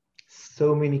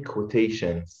so many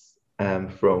quotations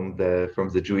from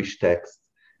the Jewish text.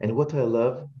 And what I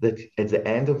love, that at the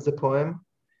end of the poem,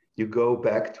 you go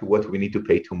back to what we need to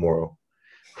pay tomorrow.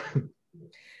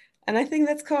 And I think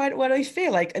that's quite what I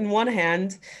feel like. On one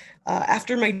hand,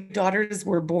 after my daughters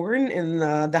were born in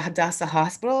the Hadassah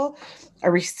Hospital, I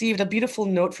received a beautiful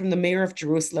note from the mayor of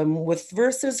Jerusalem with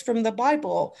verses from the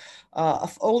Bible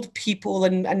of old people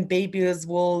and babies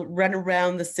will run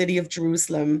around the city of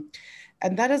Jerusalem.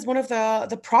 And that is one of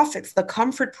the prophets, the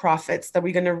comfort prophets that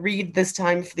we're going to read this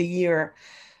time of the year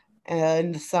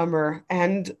in the summer.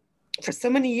 And for so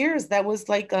many years, that was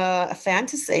like a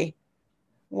fantasy.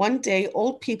 One day,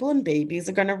 old people and babies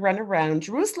are going to run around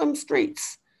Jerusalem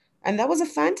streets. And that was a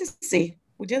fantasy.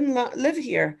 We didn't live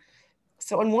here.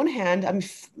 So on one hand, I'm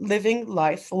living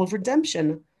life full of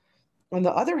redemption. On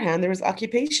the other hand, there is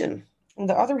occupation. On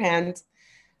the other hand,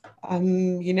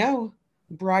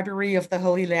 bribery of the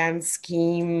Holy Land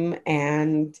scheme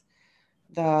and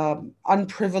the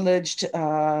unprivileged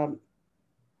Arab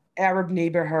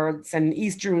neighborhoods and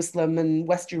East Jerusalem and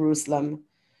West Jerusalem.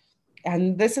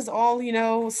 And this is all,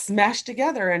 smashed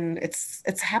together, and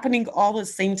it's happening all at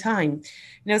the same time.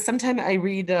 Sometimes I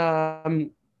read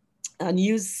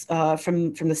news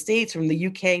from the States, from the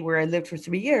UK, where I lived for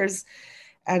 3 years,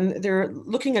 and they're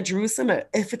looking at Jerusalem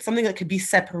if it's something that could be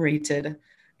separated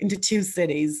into two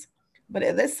cities.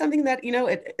 But that's something that,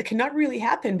 it cannot really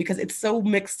happen because it's so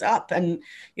mixed up. And,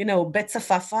 Bet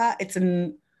Safafa, it's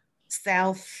in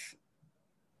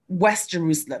West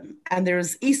Jerusalem, and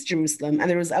there's East Jerusalem, and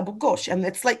there's Abu Ghosh. And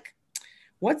it's like,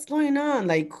 what's going on?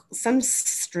 Like, some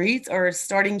streets are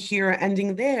starting here,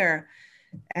 ending there.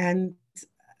 And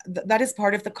that is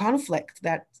part of the conflict,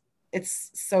 that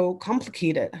it's so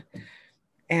complicated.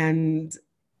 And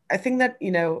I think that,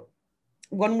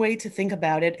 one way to think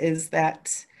about it is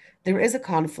that there is a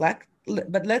conflict,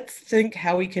 but let's think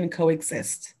how we can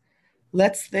coexist.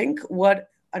 Let's think what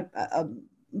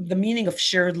the meaning of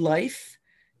shared life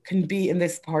can be in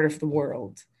this part of the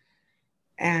world.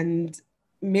 And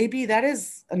maybe that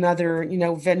is another,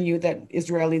 venue that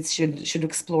Israelis should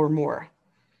explore more.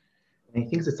 I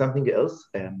think that something else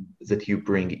that you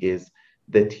bring is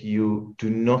that you do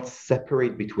not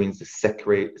separate between the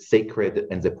sacred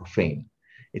and the profane.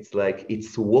 It's like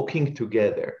it's walking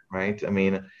together, right? I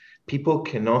mean, people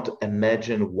cannot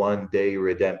imagine one day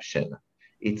redemption.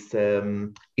 It's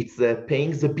paying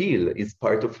the bill is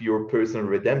part of your personal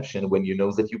redemption when you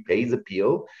know that you pay the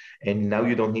bill and now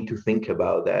you don't need to think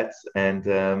about that. And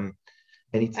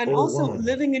it's and also one.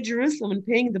 Living in Jerusalem and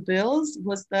paying the bills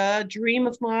was the dream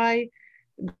of my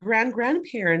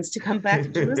grandparents to come back to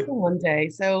Jerusalem one day.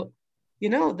 So,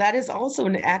 that is also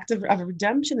an act of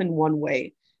redemption in one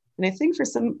way. And I think for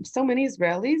so many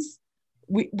Israelis,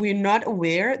 we're not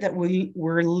aware that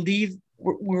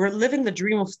we're living the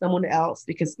dream of someone else,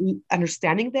 because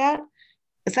understanding that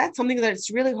is something that it's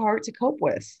really hard to cope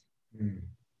with.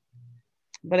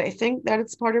 But I think that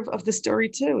it's part of the story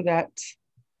too, that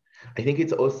I think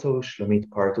it's also, Shlomit,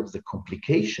 part of the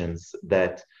complications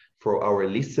that for our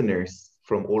listeners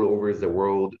from all over the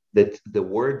world, that the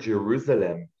word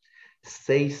Jerusalem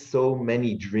say so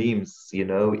many dreams,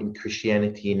 in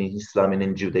Christianity and in Islam and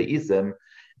in Judaism.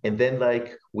 And then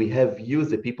like we have you,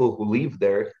 the people who live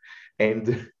there,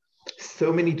 and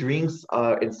so many dreams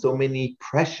are, and so many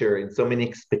pressure and so many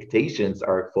expectations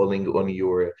are falling on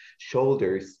your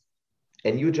shoulders.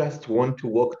 And you just want to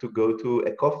walk to go to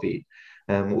a coffee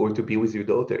or to be with your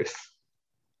daughters.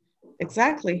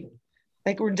 Exactly.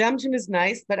 Like redemption is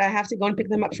nice, but I have to go and pick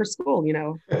them up for school,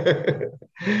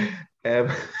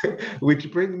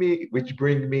 Which bring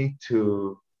me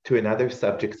to another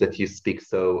subject that you speak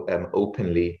so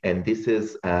openly, and this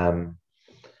is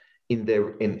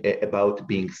about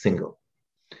being single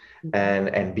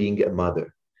and being a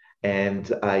mother.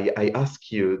 And I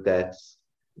ask you that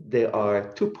there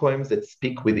are two poems that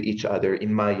speak with each other,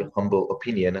 in my humble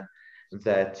opinion,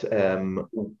 that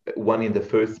one in the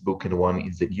first book and one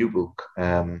in the new book.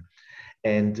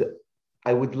 And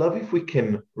I would love if we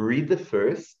can read the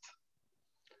first,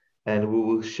 and we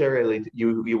will share it.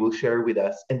 You will share with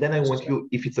us, and then I want you,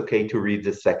 if it's okay, to read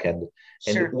the second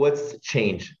and what's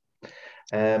changed.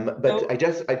 But I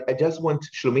just want,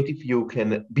 Shlomit, if you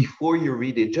can, before you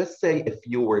read it, just say a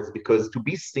few words, because to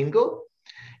be single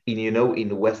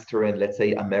in Western, let's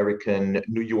say American,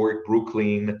 New York,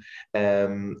 Brooklyn,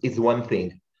 is one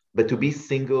thing, but to be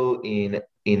single in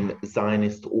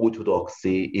Zionist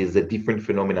Orthodoxy is a different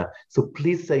phenomena. So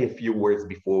please say a few words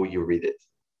before you read it.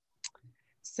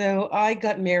 So I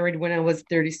got married when I was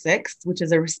 36, which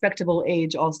is a respectable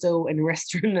age also in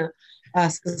Western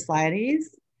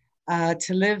societies.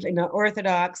 To live in an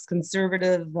Orthodox,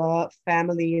 conservative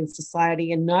family and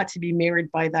society and not to be married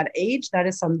by that age, that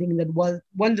is something that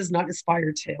one does not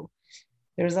aspire to.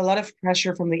 There's a lot of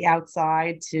pressure from the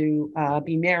outside to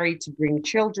be married, to bring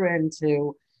children,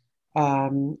 to,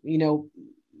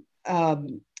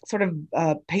 sort of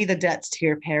pay the debts to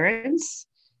your parents.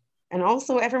 And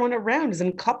also everyone around is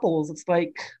in couples. It's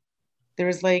like,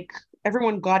 there's like,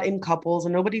 everyone got in couples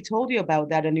and nobody told you about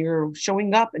that. And you're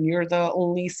showing up and you're the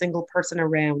only single person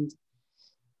around.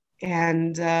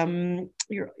 And I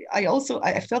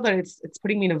feel that it's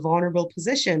putting me in a vulnerable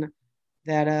position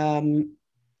that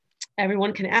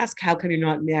everyone can ask, how come you're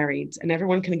not married? And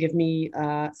everyone can give me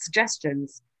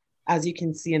suggestions, as you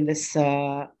can see in this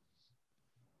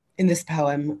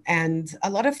poem. And a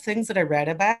lot of things that I read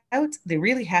about, they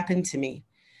really happened to me.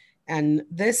 And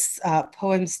this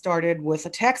poem started with a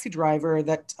taxi driver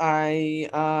that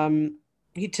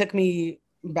he took me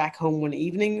back home one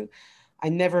evening. I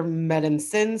never met him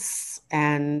since.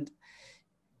 And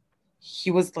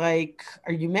he was like,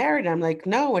 "Are you married?" I'm like,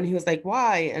 "No." And he was like,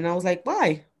 "Why?" And I was like,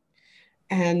 "Why?"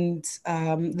 And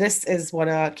this is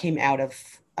what came out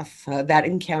of that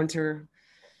encounter.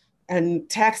 And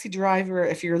taxi driver,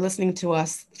 if you're listening to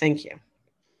us, thank you.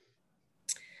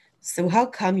 So how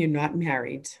come you're not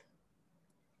married?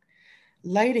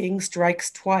 Lighting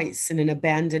strikes twice in an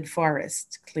abandoned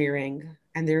forest clearing,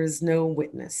 and there is no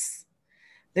witness.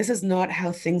 This is not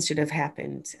how things should have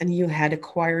happened, and you had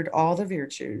acquired all the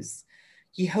virtues.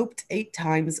 You hoped 8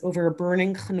 times over a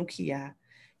burning Chanukiah.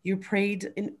 You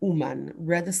prayed in Uman,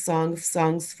 read the Song of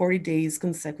Songs 40 days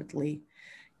consecutively.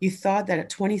 You thought that at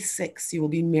 26 you will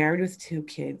be married with 2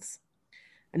 kids.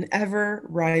 An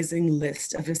ever-rising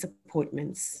list of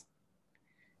disappointments.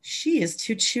 She is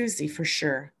too choosy for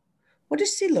sure. What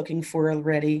is she looking for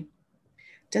already?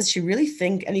 Does she really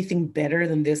think anything better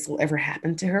than this will ever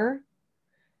happen to her?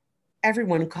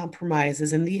 Everyone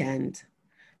compromises in the end.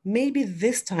 Maybe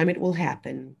this time it will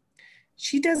happen.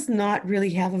 She does not really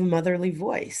have a motherly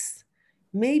voice.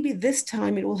 Maybe this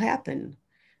time it will happen.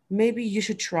 Maybe you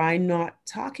should try not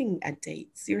talking at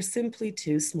dates. You're simply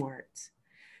too smart.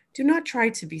 Do not try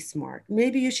to be smart.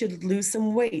 Maybe you should lose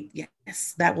some weight.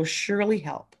 Yes, that will surely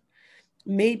help.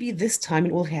 Maybe this time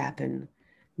it will happen.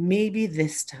 Maybe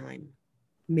this time.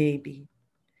 Maybe.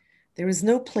 There is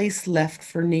no place left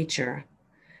for nature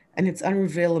and its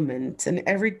unrevealment, and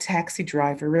every taxi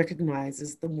driver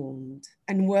recognizes the wound.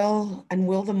 And will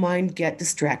the mind get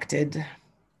distracted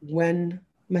when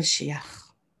Mashiach?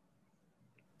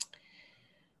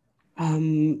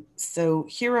 So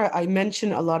here I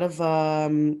mention a lot of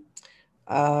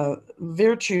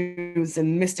virtues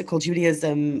in mystical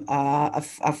Judaism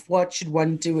of what should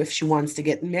one do if she wants to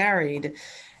get married,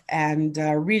 and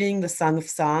reading the Song of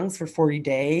Songs for 40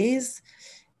 days,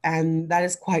 and that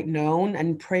is quite known,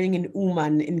 and praying in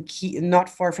Uman, not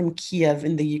far from Kiev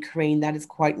in the Ukraine, that is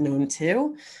quite known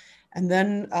too. And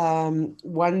then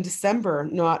one December,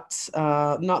 not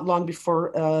long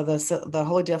before the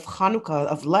holiday of Hanukkah,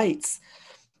 of lights,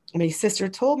 my sister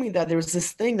told me that there was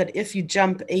this thing that if you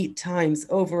jump 8 times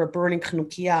over a burning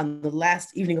Chanukiah on the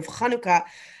last evening of Hanukkah,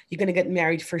 you're going to get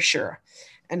married for sure.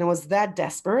 And I was that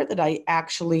desperate that I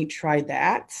actually tried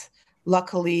that.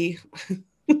 Luckily,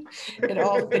 it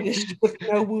all finished with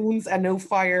no wounds and no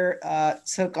fire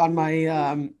took on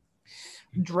my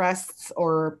dress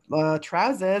or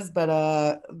trousers, but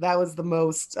that was the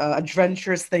most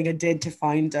adventurous thing I did to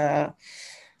find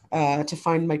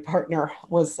my partner,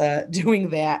 was doing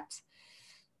that.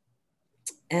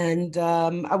 And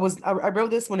I wrote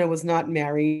this when I was not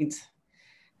married.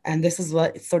 And this is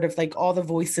what sort of like all the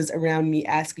voices around me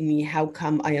asking me, how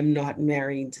come I am not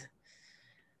married?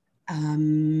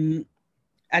 And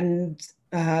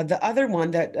the other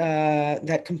one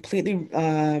that completely,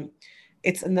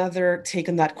 it's another take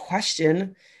on that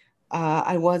question.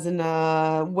 I was in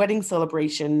a wedding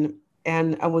celebration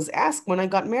and I was asked when I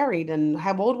got married and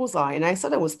how old was I? And I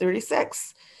said I was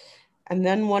 36. And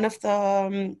then one of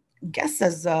the guests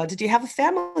says, did you have a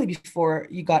family before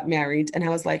you got married? And I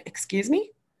was like, excuse me?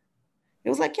 It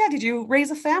was like, yeah, did you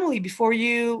raise a family before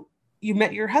you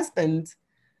met your husband?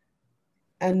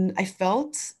 And I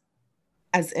felt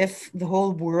as if the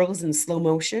whole world is in slow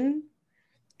motion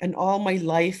and all my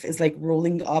life is like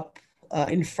rolling up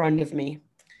in front of me.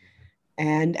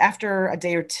 And after a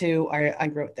day or two, I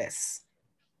wrote this.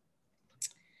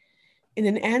 In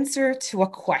an answer to a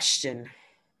question,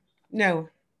 no,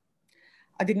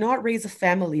 I did not raise a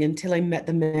family until I met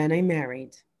the man I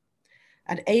married.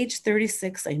 At age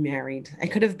 36, I married. I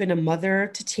could have been a mother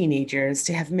to teenagers,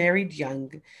 to have married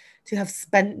young, to have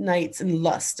spent nights in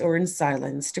lust or in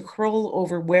silence, to crawl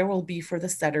over where we'll be for the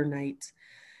Seder night,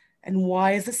 and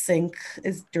why is the sink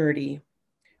is dirty,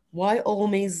 why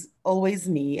always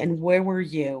me, and where were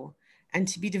you, and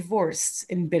to be divorced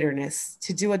in bitterness,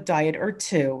 to do a diet or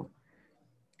two,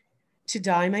 to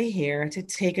dye my hair, to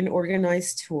take an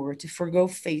organized tour, to forgo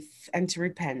faith and to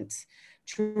repent,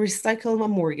 to recycle a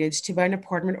mortgage, to buy an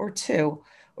apartment or two,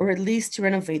 or at least to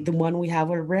renovate the one we have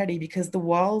already, because the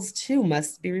walls too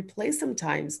must be replaced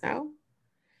sometimes now.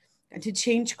 And to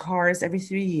change cars every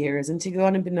 3 years and to go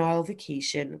on a banal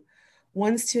vacation,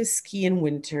 once to a ski in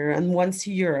winter and once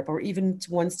to Europe or even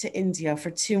once to India for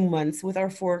 2 months with our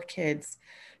 4 kids,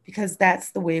 because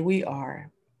that's the way we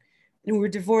are. And we were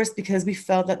divorced because we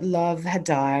felt that love had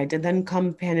died and then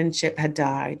companionship had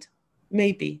died.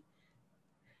 Maybe.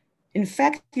 In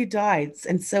fact, you died,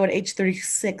 and so at age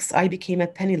 36, I became a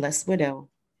penniless widow.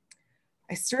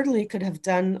 I certainly could have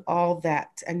done all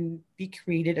that and be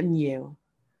created anew,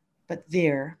 but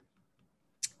there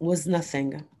was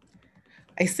nothing.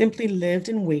 I simply lived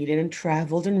and waited and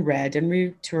traveled and read and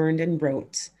returned and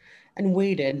wrote and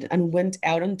waited and went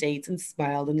out on dates and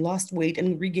smiled and lost weight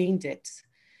and regained it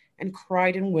and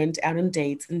cried and went out on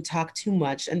dates and talked too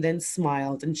much and then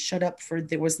smiled and shut up, for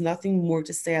there was nothing more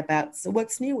to say about, so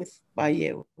what's new by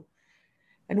you?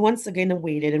 And once again I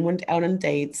waited and went out on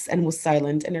dates and was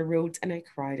silent, and I wrote and I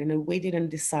cried and I waited and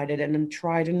decided and I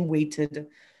tried and waited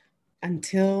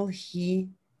until he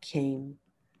came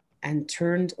and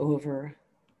turned over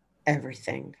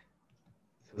everything.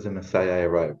 So the Messiah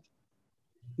arrived.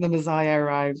 The Messiah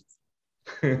arrived.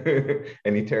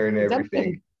 And he turned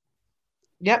everything.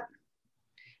 Yep.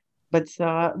 But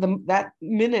that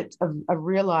minute of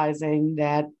realizing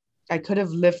that I could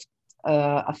have lived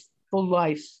a full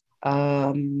life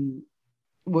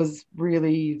was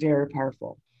really very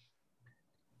powerful.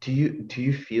 Do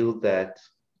you feel that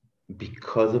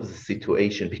because of the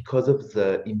situation, because of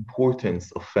the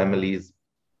importance of families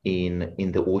in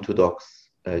the Orthodox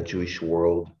Jewish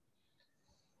world,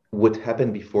 what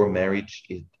happened before marriage,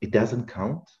 it doesn't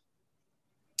count?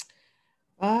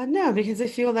 No, because I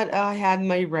feel that I had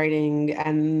my writing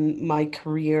and my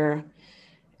career,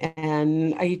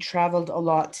 and I traveled a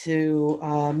lot to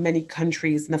many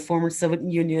countries in the former Soviet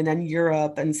Union and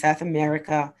Europe and South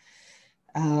America.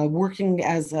 Working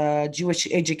as a Jewish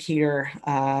educator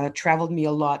traveled me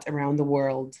a lot around the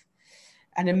world.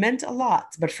 And it meant a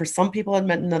lot, but for some people it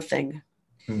meant nothing.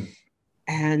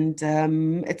 And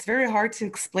it's very hard to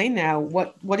explain now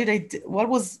what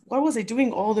was I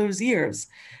doing all those years,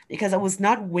 because I was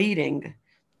not waiting.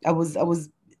 I was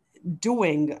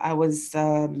doing, I was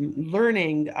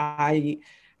learning. I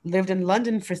lived in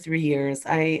London for 3 years.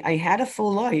 I had a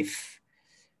full life,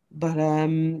 but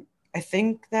I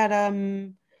think that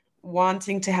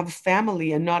wanting to have a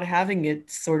family and not having it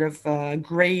sort of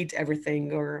grade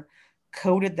everything or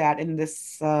coded that in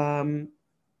this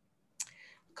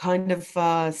kind of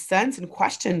sense and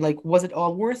question, like, was it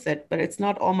all worth it? But it's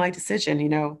not all my decision, you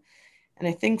know. And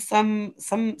I think some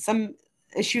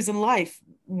issues in life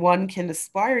one can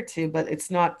aspire to, but it's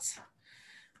not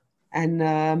And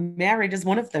marriage is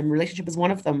one of them. Relationship is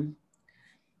one of them.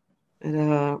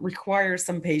 It requires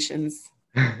some patience.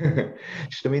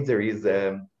 Shlomit, there is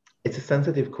it's a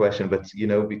sensitive question, but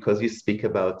because you speak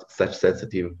about such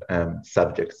sensitive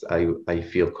subjects, I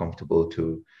feel comfortable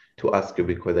to ask you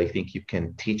because I think you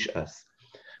can teach us.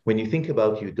 When you think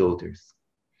about your daughters,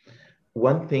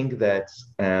 one thing that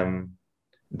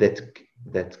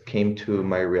came to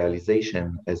my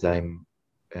realization as I'm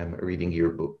reading your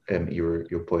book,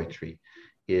 your poetry,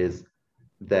 is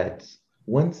that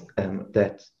once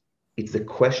that it's a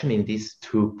question in these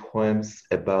two poems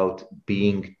about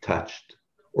being touched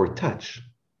or touch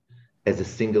as a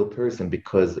single person,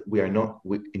 because we are not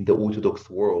in the Orthodox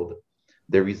world.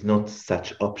 There is not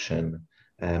such option,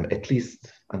 at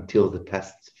least until the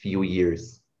past few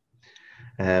years.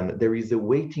 There is a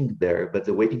waiting there, but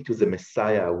the waiting to the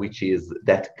Messiah, which is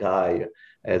that guy,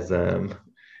 as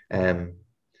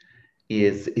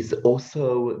is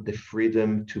also the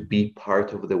freedom to be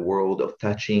part of the world of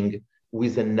touching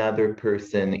with another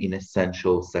person in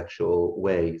essential sexual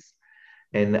ways.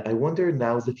 And I wonder,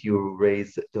 now that you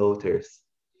raise daughters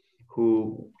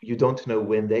who you don't know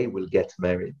when they will get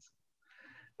married,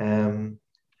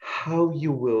 how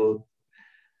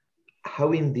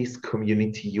in this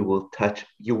community you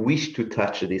wish to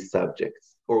touch these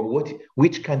subjects, or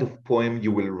which kind of poem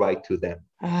you will write to them?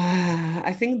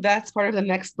 I think that's part of the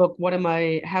next book.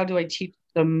 How do I teach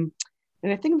them?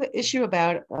 And I think the issue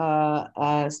about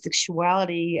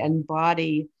sexuality and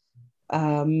body,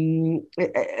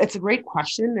 it's a great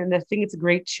question. And I think it's a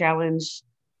great challenge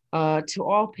to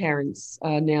all parents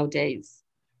nowadays.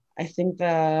 I think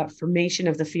the formation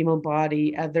of the female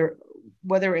body,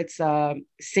 whether it's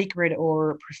sacred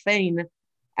or profane,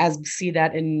 as we see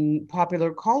that in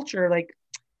popular culture,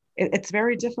 it's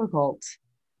very difficult.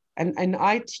 And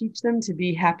I teach them to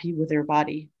be happy with their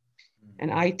body.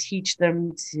 And I teach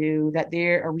them that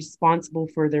they are responsible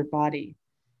for their body.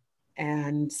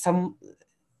 And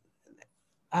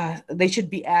they should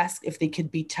be asked if they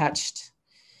could be touched.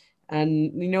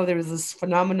 And, there was this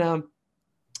phenomena,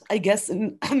 I guess,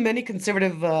 in many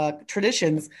conservative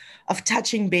traditions of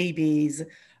touching babies,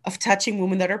 of touching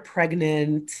women that are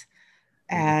pregnant.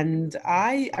 And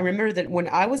I remember that when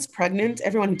I was pregnant,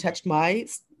 everyone who touched my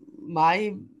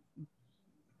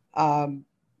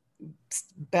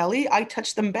belly, I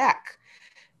touched them back.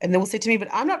 And they will say to me, but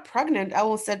I'm not pregnant. I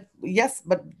will say, yes,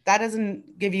 but that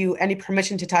doesn't give you any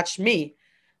permission to touch me.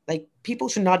 People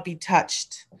should not be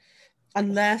touched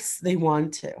unless they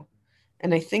want to.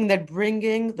 And I think that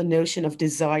bringing the notion of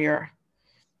desire,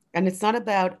 and it's not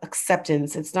about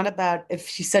acceptance. It's not about if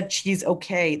she said she's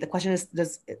okay. The question is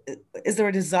there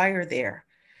a desire there?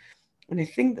 And I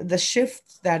think the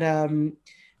shift that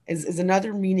is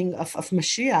another meaning of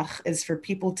Mashiach is for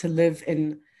people to live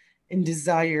in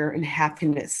desire and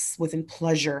happiness, within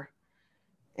pleasure.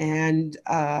 And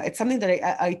it's something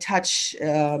that I touch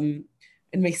in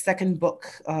my second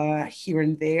book here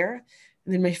and there.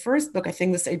 And in my first book, I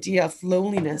think this idea of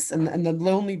loneliness and the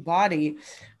lonely body,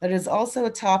 that is also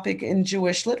a topic in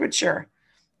Jewish literature.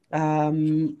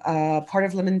 Part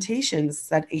of Lamentations,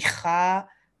 that Icha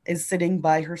is sitting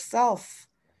by herself.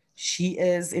 She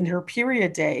is in her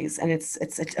period days, and it's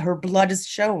her blood is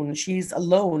shown. She's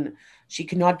alone. She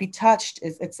cannot be touched.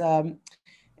 It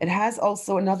has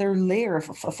also another layer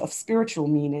of spiritual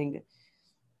meaning.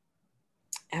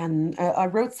 And I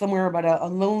wrote somewhere about a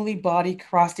lonely body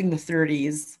crossing the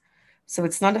 30s. So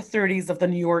it's not the 30s of the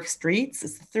New York streets,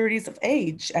 it's the 30s of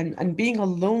age. And being a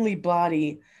lonely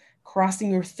body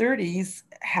crossing your 30s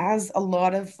has a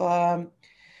lot of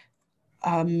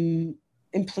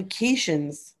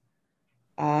implications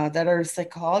that are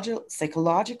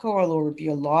psychological or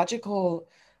biological,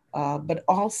 but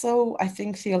also, I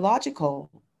think,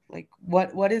 theological.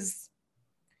 What is...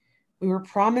 We were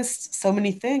promised so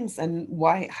many things, and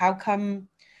why? How come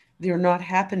they're not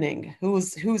happening?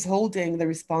 Who's holding the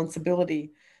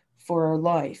responsibility for our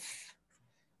life?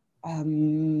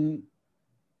 And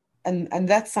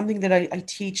that's something that I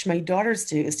teach my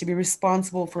daughters is to be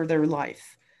responsible for their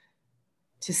life,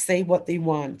 to say what they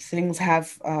want. Things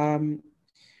have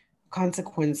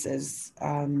consequences,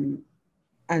 and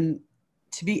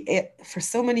to be for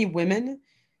so many women.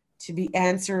 To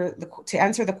answer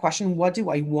the question, what do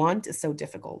I want, is so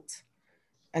difficult.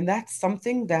 And that's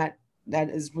something that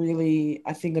is really,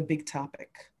 I think, a big topic.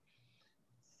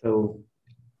 So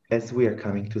as we are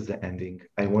coming to the ending,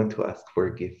 I want to ask for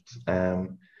a gift.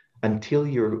 Until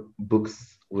your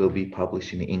books will be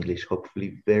published in English,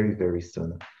 hopefully very, very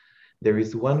soon, there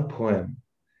is one poem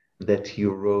that you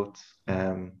wrote,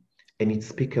 and it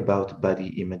speaks about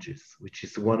body images, which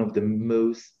is one of the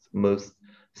most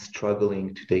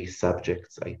struggling today's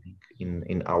subjects, I think,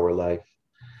 in our life.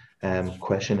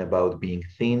 Question about being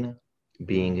thin,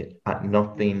 being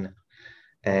not thin.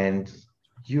 And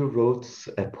you wrote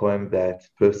a poem that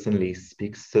personally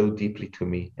speaks so deeply to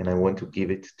me, and I want to give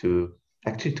it to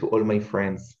actually to all my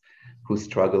friends who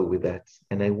struggle with that.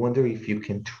 And I wonder if you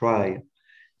can try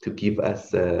to give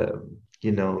us,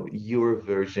 your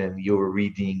version, your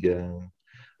reading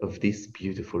of this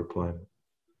beautiful poem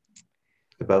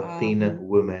about thin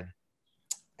women.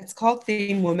 It's called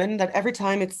Thin Woman, that every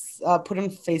time it's put on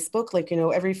Facebook,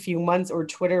 every few months, or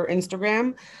Twitter,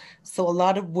 Instagram. So a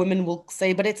lot of women will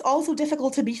say, but it's also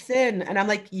difficult to be thin. And I'm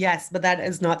like, yes, but that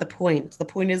is not the point. The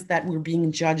point is that we're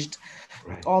being judged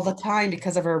all the time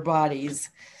because of our bodies.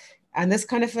 And this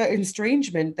kind of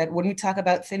estrangement that when we talk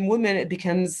about thin women, it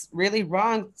becomes really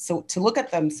wrong. So to look at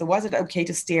them. So was it okay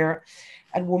to stare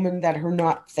at women that are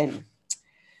not thin?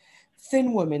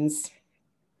 Thin women's.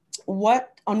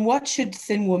 On what should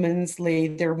thin women lay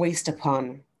their waist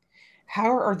upon?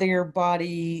 How are their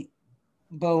body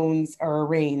bones are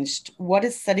arranged? What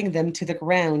is setting them to the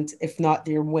ground, if not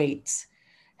their weight?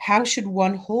 How should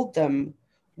one hold them?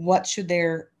 What should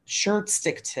their shirt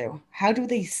stick to? How do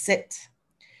they sit?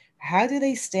 How do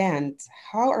they stand?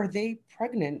 How are they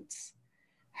pregnant?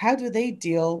 How do they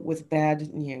deal with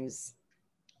bad news?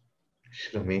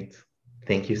 Shlomit,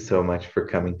 thank you so much for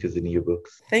coming to the New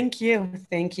Books. Thank you.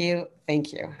 Thank you.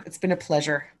 Thank you. It's been a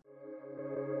pleasure.